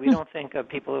 generally we don't think of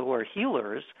people who are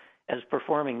healers as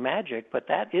performing magic, but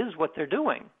that is what they're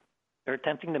doing. They're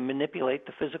attempting to manipulate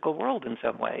the physical world in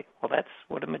some way. Well, that's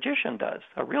what a magician does,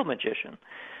 a real magician.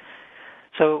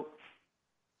 So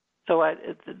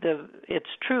it's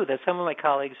true that some of my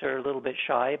colleagues are a little bit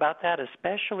shy about that,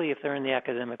 especially if they're in the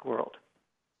academic world.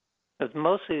 It's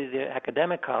mostly the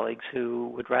academic colleagues who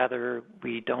would rather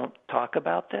we don't talk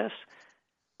about this.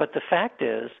 But the fact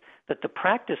is that the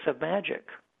practice of magic,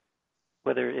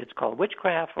 whether it's called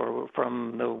witchcraft or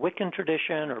from the Wiccan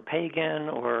tradition or pagan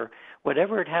or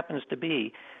whatever it happens to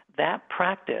be, that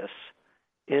practice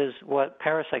is what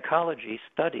parapsychology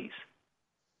studies,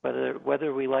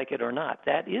 whether we like it or not.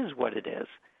 That is what it is.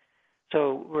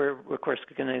 So we're of course,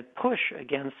 going to push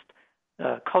against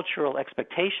cultural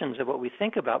expectations of what we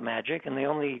think about magic, and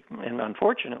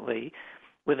unfortunately,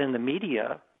 within the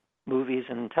media, movies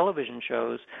and television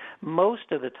shows,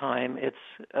 most of the time it's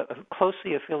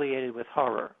closely affiliated with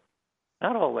horror.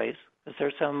 Not always, because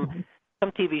there's some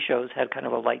TV shows had kind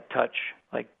of a light touch,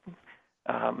 like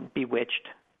Bewitched,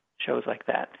 shows like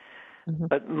that. Mm-hmm.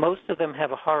 But most of them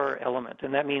have a horror element,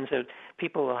 and that means that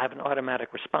people will have an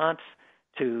automatic response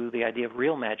to the idea of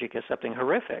real magic as something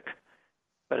horrific.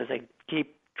 But as I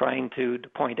keep trying to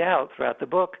point out throughout the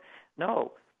book,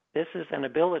 no, this is an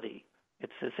ability.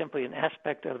 It's simply an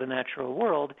aspect of the natural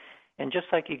world, and just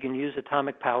like you can use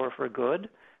atomic power for good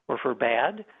or for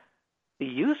bad, the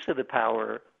use of the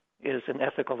power is an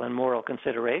ethical and moral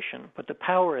consideration, but the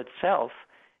power itself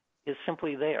is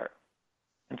simply there.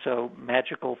 And so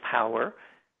magical power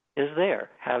is there.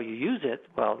 How you use it,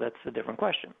 well, that's a different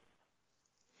question.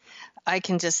 I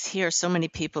can just hear so many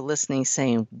people listening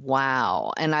saying,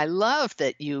 wow. And I love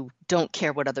that you don't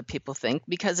care what other people think,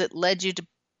 because it led you to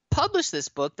publish this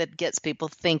book that gets people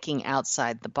thinking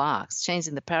outside the box,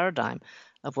 changing the paradigm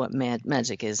of what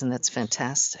magic is, and that's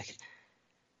fantastic.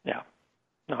 Yeah.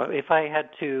 No, if I had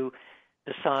to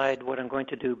decide what I'm going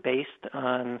to do based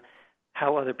on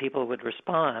how other people would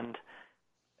respond,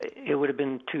 it would have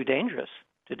been too dangerous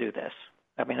to do this.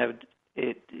 I mean,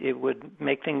 it would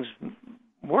make things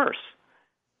worse.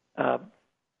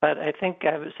 But I think,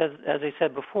 as I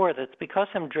said before, that's because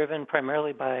I'm driven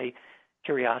primarily by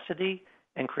curiosity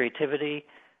and creativity.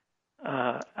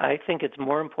 I think it's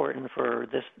more important for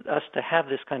us to have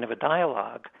this kind of a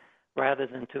dialogue rather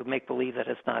than to make believe that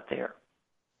it's not there.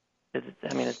 It's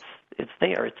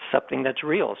there. It's something that's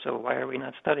real. So why are we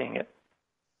not studying it?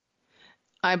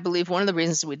 I believe one of the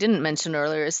reasons we didn't mention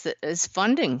earlier is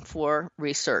funding for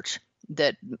research.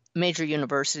 That major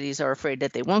universities are afraid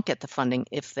that they won't get the funding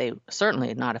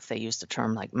certainly not if they use a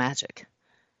term like magic.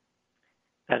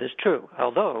 That is true.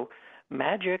 Although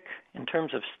magic, in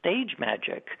terms of stage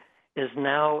magic, is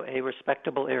now a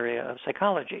respectable area of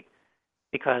psychology,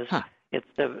 because it's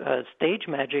stage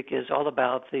magic is all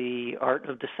about the art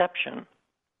of deception,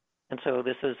 and so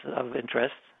this is of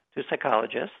interest to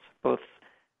psychologists, both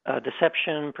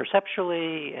deception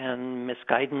perceptually and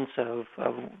misguidance of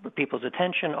people's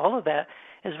attention. All of that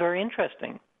is very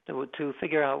interesting to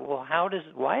figure out, well,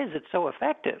 why is it so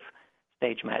effective,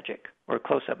 stage magic or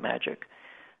close-up magic?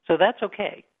 So that's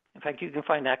okay. In fact, you can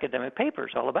find academic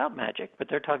papers all about magic, but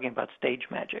they're talking about stage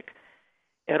magic.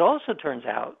 It also turns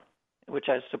out, which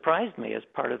has surprised me as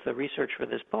part of the research for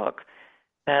this book,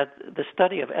 that the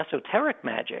study of esoteric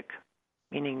magic,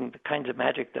 meaning the kinds of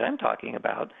magic that I'm talking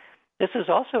about, this is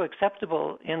also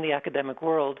acceptable in the academic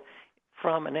world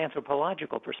from an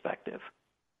anthropological perspective.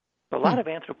 So a lot of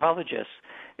anthropologists,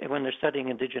 when they're studying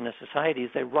indigenous societies,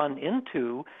 they run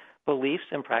into beliefs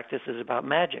and practices about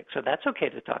magic. So that's okay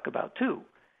to talk about, too.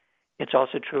 It's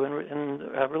also true in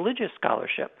religious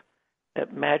scholarship,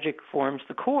 that magic forms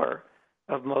the core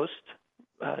of most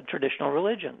traditional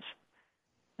religions.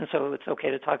 And so it's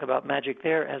okay to talk about magic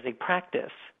there as a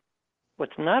practice.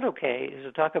 What's not okay is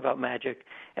to talk about magic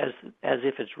as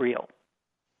if it's real.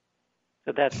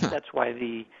 So that's why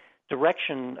the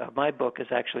direction of my book is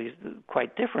actually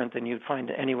quite different than you'd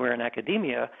find anywhere in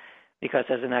academia, because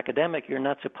as an academic, you're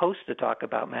not supposed to talk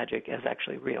about magic as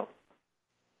actually real.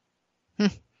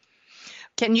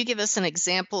 Can you give us an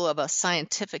example of a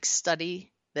scientific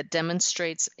study that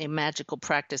demonstrates a magical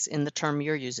practice in the term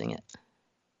you're using it?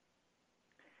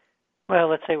 Well,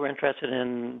 let's say we're interested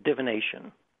in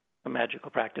divination, a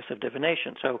magical practice of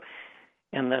divination. So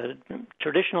in the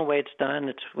traditional way it's done,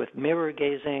 it's with mirror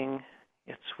gazing,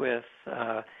 it's with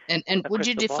and would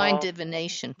you define ball.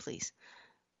 Divination, please?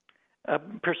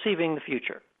 Perceiving the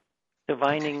future,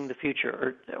 divining the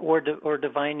future, or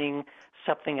divining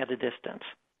something at a distance.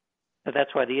 Now,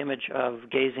 that's why the image of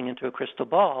gazing into a crystal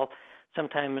ball,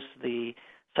 sometimes the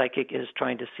psychic is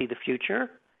trying to see the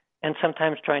future, and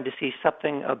sometimes trying to see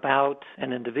something about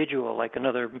an individual, like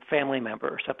another family member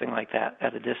or something like that,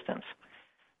 at a distance.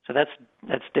 So that's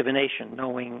divination,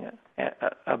 knowing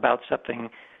about something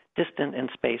distant in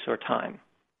space or time.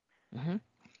 Mm-hmm.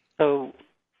 So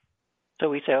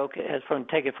we say, okay,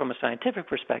 take it from a scientific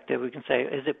perspective, we can say,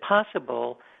 is it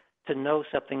possible to know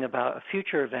something about a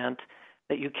future event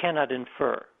that you cannot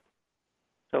infer?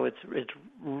 So it's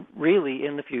really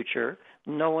in the future.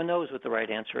 No one knows what the right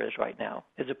answer is right now.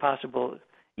 Is it possible,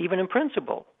 even in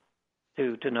principle,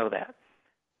 to know that?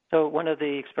 So one of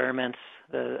the experiments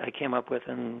that I came up with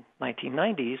in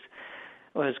 1990s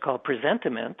was called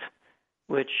presentiment,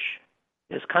 which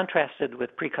is contrasted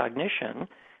with precognition.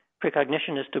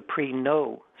 Precognition is to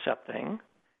pre-know something.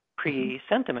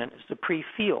 Presentiment is to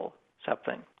pre-feel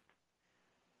something.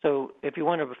 So if you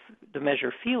want to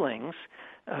measure feelings,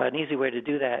 an easy way to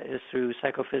do that is through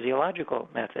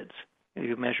psychophysiological methods.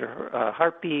 You measure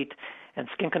heartbeat and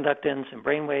skin conductance and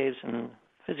brain waves and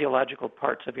physiological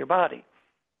parts of your body.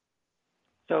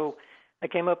 So I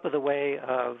came up with a way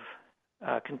of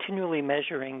continually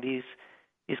measuring these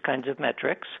kinds of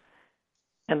metrics,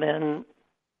 and then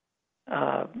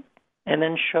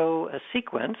show a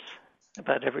sequence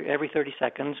about every 30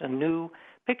 seconds. A new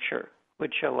picture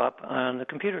would show up on the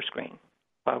computer screen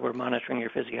while we're monitoring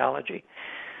your physiology.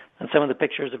 And some of the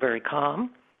pictures are very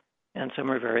calm, and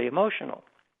some are very emotional.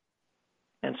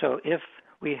 And so if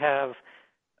we have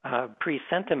a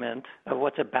presentiment of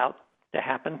what's about to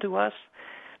happen to us,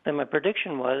 then my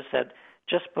prediction was that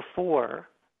just before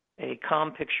a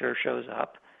calm picture shows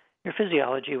up, your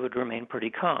physiology would remain pretty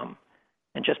calm.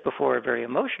 And just before a very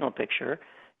emotional picture,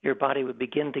 your body would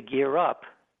begin to gear up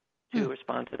to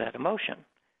respond to that emotion.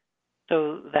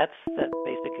 So that's that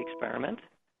basic experiment.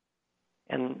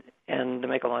 And to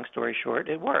make a long story short,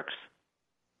 it works.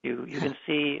 You can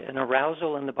see an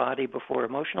arousal in the body before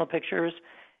emotional pictures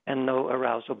and no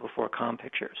arousal before calm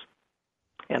pictures.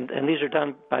 And these are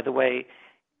done, by the way,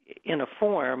 in a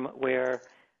form where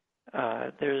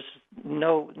there's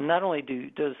not only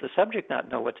does the subject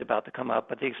not know what's about to come up,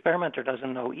 but the experimenter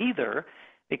doesn't know either,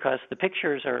 because the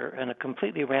pictures are in a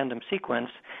completely random sequence,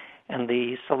 and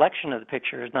the selection of the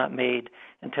picture is not made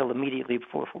until immediately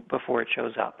before it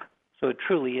shows up. So it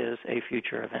truly is a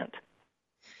future event.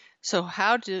 So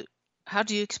how do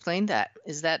you explain that?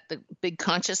 Is that the big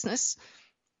consciousness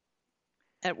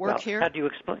at work here? How do you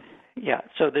explain? Yeah.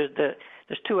 So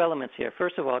there's two elements here.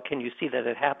 First of all, can you see that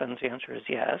it happens? The answer is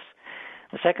yes.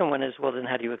 The second one is, well, then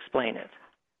how do you explain it?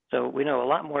 So we know a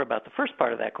lot more about the first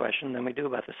part of that question than we do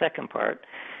about the second part.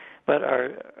 But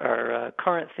our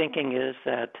current thinking is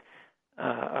that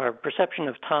our perception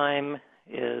of time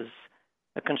is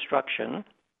a construction,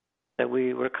 that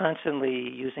we were constantly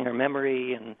using our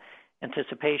memory and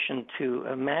anticipation to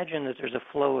imagine that there's a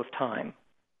flow of time.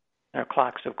 Our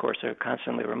clocks, of course, are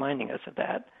constantly reminding us of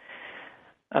that.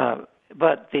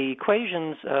 But the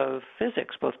equations of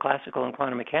physics, both classical and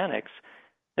quantum mechanics,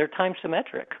 they're time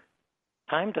symmetric.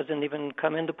 Time doesn't even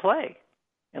come into play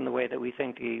in the way that we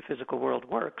think the physical world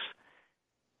works.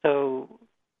 So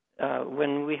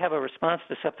when we have a response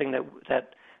to something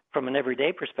that from an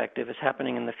everyday perspective is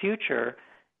happening in the future,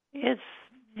 it's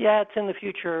in the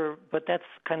future, but that's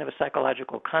kind of a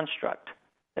psychological construct.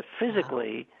 That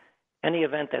physically, any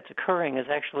event that's occurring is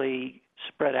actually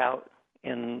spread out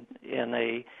in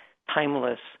a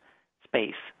timeless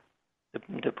space,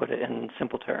 to put it in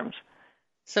simple terms.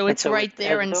 So it's right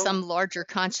there and some larger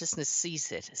consciousness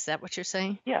sees it. Is that what you're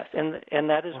saying? Yes, and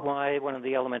that is why one of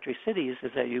the elementary cities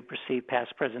is that you perceive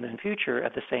past, present, and future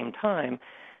at the same time,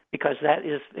 because that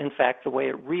is, in fact, the way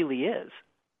it really is.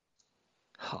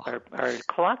 Oh. Our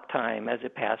clock time as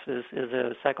it passes is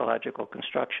a psychological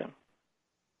construction.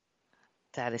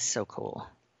 That is so cool.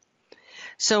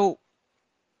 So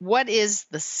what is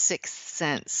the sixth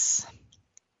sense?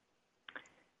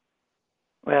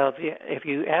 Well, if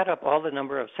you add up all the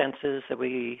number of senses that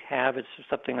we have, it's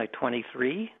something like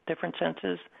 23 different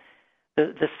senses.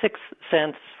 The sixth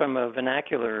sense, from a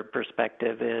vernacular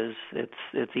perspective, is it's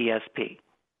ESP.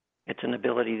 It's an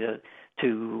ability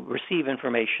to receive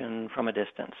information from a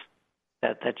distance.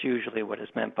 That's usually what is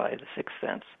meant by the sixth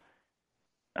sense.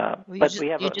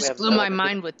 You just blew my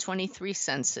mind with 23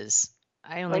 senses.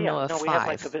 I only know of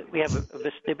 5. We have a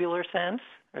vestibular sense,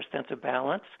 or sense of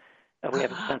balance. We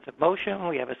have a sense of motion.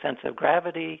 We have a sense of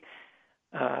gravity,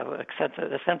 a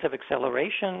sense of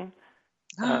acceleration.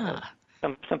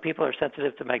 Some people are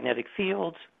sensitive to magnetic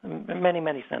fields. Many,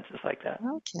 many senses like that.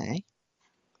 Okay.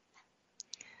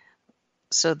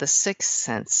 So the sixth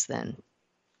sense, then.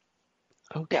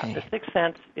 Okay. Yeah, the sixth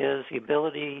sense is the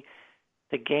ability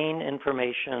to gain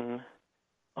information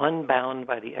unbound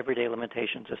by the everyday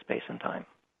limitations of space and time,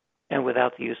 and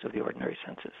without the use of the ordinary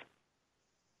senses.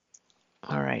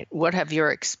 All right. What have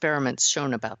your experiments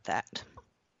shown about that?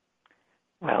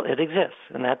 Well, it exists,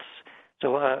 and that's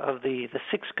so. Of the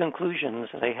 6 conclusions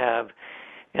that I have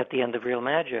at the end of Real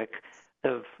Magic,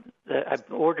 I've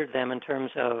ordered them in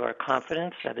terms of our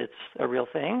confidence that it's a real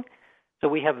thing. So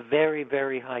we have very,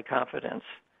 very high confidence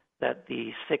that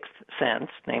the sixth sense,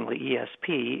 namely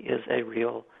ESP, is a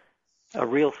real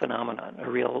phenomenon, a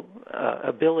real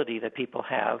ability that people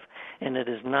have, and it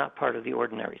is not part of the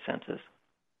ordinary senses.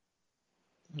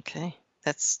 Okay,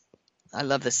 I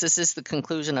love this. This is the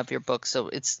conclusion of your book, so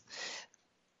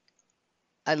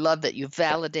I love that you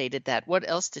validated that. What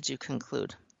else did you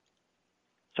conclude?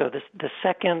 So the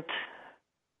second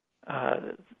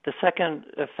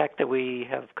effect that we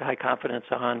have high confidence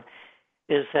on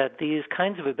is that these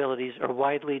kinds of abilities are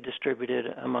widely distributed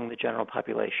among the general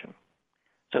population.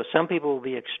 So some people will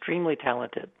be extremely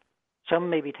talented. Some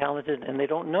may be talented and they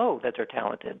don't know that they're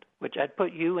talented, which I'd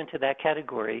put you into that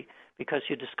category because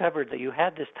you discovered that you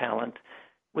had this talent,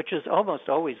 which is almost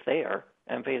always there.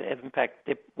 And in fact,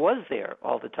 it was there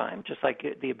all the time, just like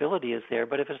the ability is there.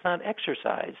 But if it's not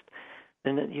exercised,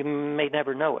 then you may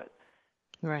never know it.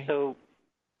 Right. So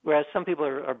whereas some people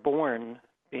are born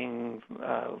being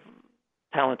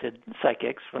talented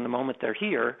psychics from the moment they're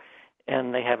here,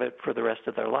 and they have it for the rest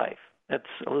of their life. That's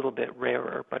a little bit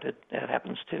rarer, but it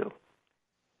happens too.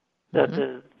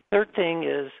 The third thing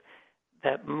is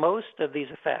that most of these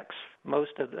effects,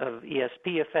 most of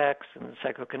ESP effects and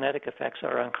psychokinetic effects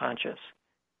are unconscious.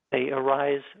 They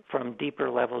arise from deeper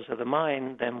levels of the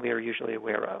mind than we are usually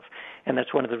aware of. And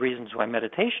that's one of the reasons why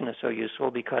meditation is so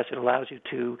useful, because it allows you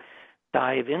to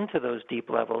dive into those deep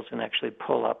levels and actually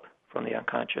pull up from the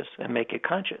unconscious and make it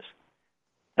conscious.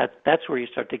 That's where you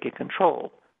start to get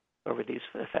control over these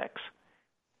effects.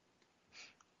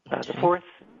 The fourth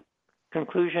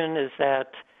conclusion is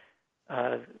that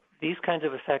these kinds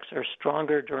of effects are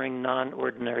stronger during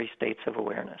non-ordinary states of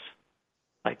awareness,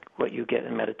 like what you get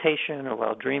in meditation or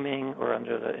while dreaming or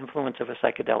under the influence of a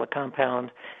psychedelic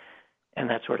compound and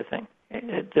that sort of thing.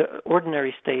 The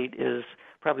ordinary state is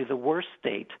probably the worst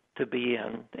state to be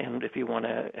in, and if you want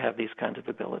to have these kinds of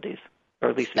abilities, or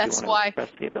at least if you want to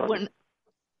express the ability.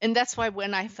 And that's why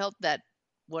when I felt that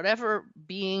whatever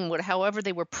being, however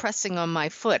they were pressing on my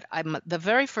foot, the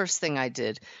very first thing I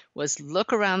did was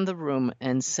look around the room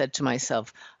and said to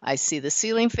myself, I see the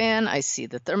ceiling fan, I see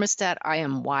the thermostat, I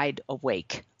am wide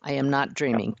awake. I am not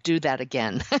dreaming. Do that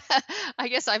again. I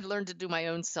guess I've learned to do my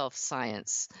own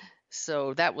self-science.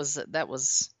 So that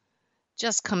was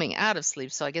just coming out of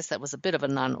sleep. So I guess that was a bit of a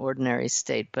non-ordinary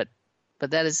state, but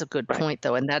that is a good point,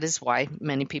 though, and that is why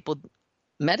many people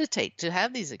meditate to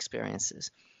have these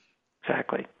experiences.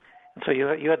 Exactly. And so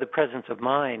you had the presence of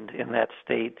mind in that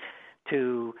state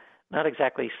to not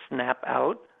exactly snap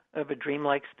out of a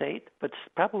dreamlike state, but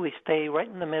probably stay right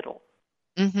in the middle.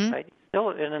 Mm-hmm. Right?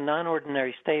 Still in a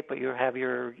non-ordinary state, but you have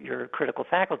your critical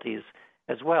faculties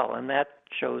as well, and that's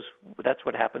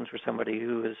what happens for somebody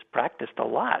who has practiced a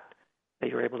lot, that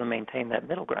you're able to maintain that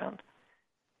middle ground.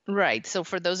 Right. So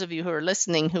for those of you who are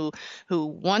listening who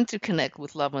want to connect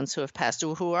with loved ones who have passed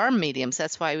or who are mediums,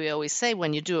 that's why we always say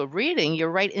when you do a reading, you're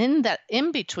right in that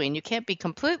in between. You can't be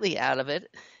completely out of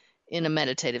it in a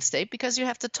meditative state because you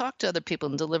have to talk to other people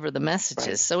and deliver the messages.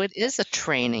 Right. So it is a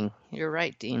training. You're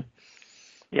right, Dean.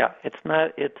 Yeah, it's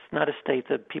not a state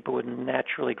that people would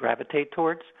naturally gravitate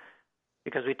towards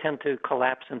because we tend to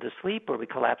collapse into sleep or we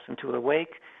collapse into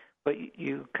awake, but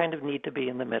you kind of need to be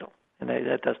in the middle, and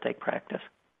that does take practice.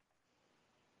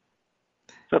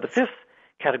 So the fifth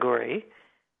category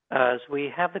is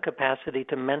we have the capacity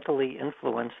to mentally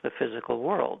influence the physical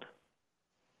world,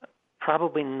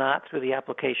 probably not through the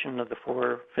application of the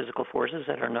 4 physical forces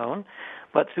that are known,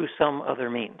 but through some other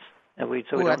means. And we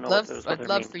don't know what those other I'd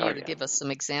love means for you are to yet. give us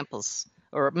some examples,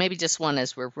 or maybe just one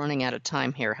as we're running out of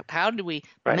time here. How do we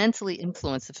mentally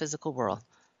influence the physical world?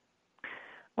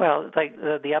 Well, like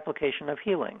the application of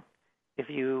healing. If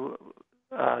you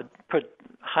put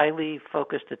highly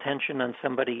focused attention on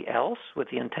somebody else with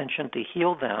the intention to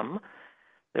heal them,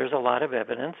 there's a lot of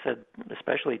evidence that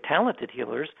especially talented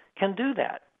healers can do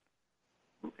that.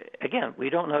 Again, we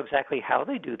don't know exactly how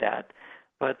they do that,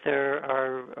 but there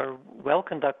are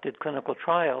well-conducted clinical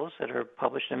trials that are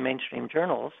published in mainstream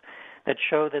journals that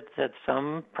show that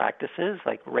some practices,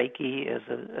 like Reiki is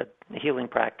a healing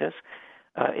practice,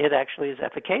 it actually is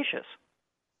efficacious.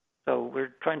 So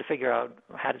we're trying to figure out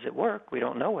how does it work. We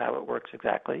don't know how it works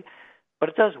exactly, but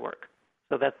it does work.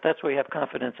 So that's where we have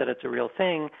confidence that it's a real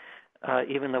thing,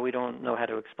 even though we don't know how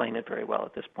to explain it very well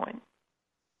at this point.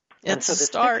 It's a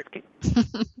start.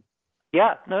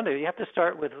 Yeah, no, you have to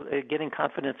start with getting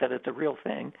confidence that it's a real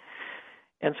thing.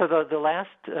 And so the last,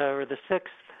 or the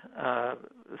sixth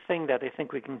thing that I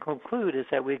think we can conclude is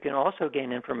that we can also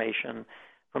gain information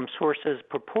from sources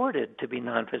purported to be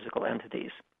non-physical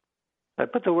entities. I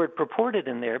put the word purported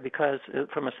in there because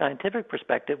from a scientific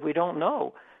perspective, we don't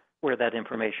know where that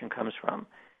information comes from.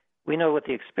 We know what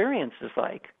the experience is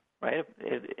like, right?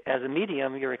 As a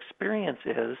medium, your experience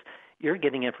is you're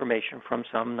getting information from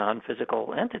some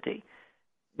non-physical entity.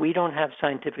 We don't have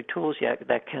scientific tools yet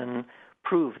that can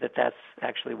prove that that's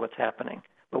actually what's happening,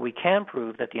 but we can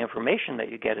prove that the information that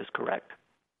you get is correct.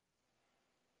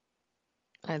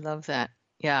 I love that.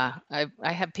 Yeah,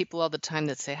 I have people all the time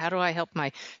that say, how do I help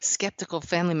my skeptical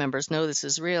family members know this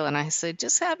is real? And I say,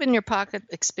 just have in your pocket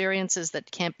experiences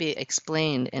that can't be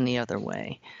explained any other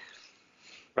way.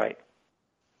 Right.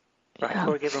 Yeah.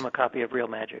 Or give them a copy of Real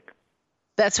Magic.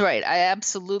 That's right. I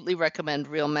absolutely recommend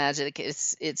Real Magic.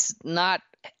 It's not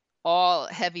all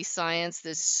heavy science.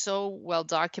 There's so well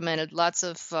documented, lots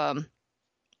of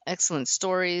excellent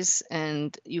stories,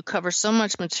 and you cover so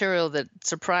much material that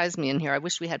surprised me in here. I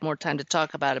wish we had more time to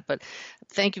talk about it, but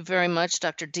thank you very much,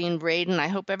 Dr. Dean Radin. I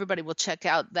hope everybody will check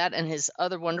out that and his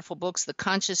other wonderful books, The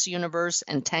Conscious Universe,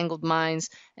 Entangled Minds,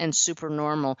 and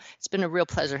Supernormal. It's been a real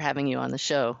pleasure having you on the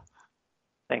show.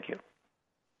 Thank you.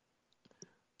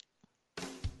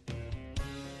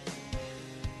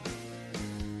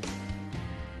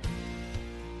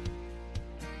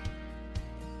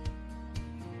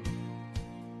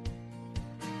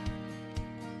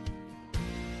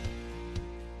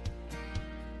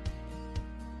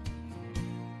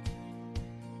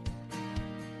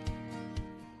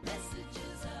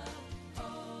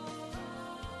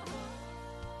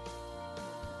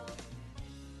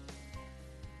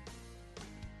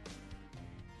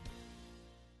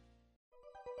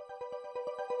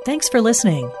 Thanks for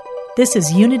listening. This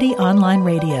is Unity Online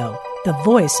Radio, the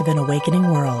voice of an awakening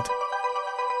world.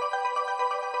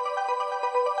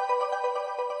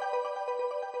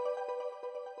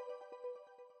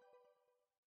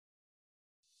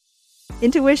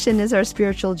 Intuition is our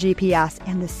spiritual GPS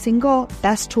and the single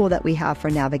best tool that we have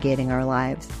for navigating our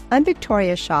lives. I'm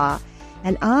Victoria Shaw,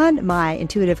 and on my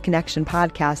Intuitive Connection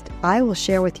podcast, I will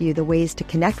share with you the ways to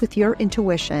connect with your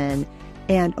intuition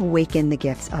and awaken the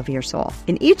gifts of your soul.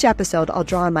 In each episode, I'll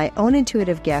draw on my own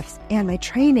intuitive gifts and my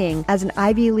training as an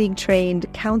Ivy League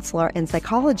trained counselor and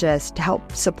psychologist to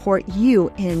help support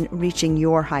you in reaching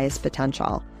your highest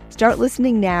potential. Start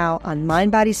listening now on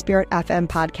Mind, Body, Spirit FM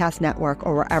Podcast Network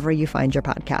or wherever you find your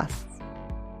podcasts.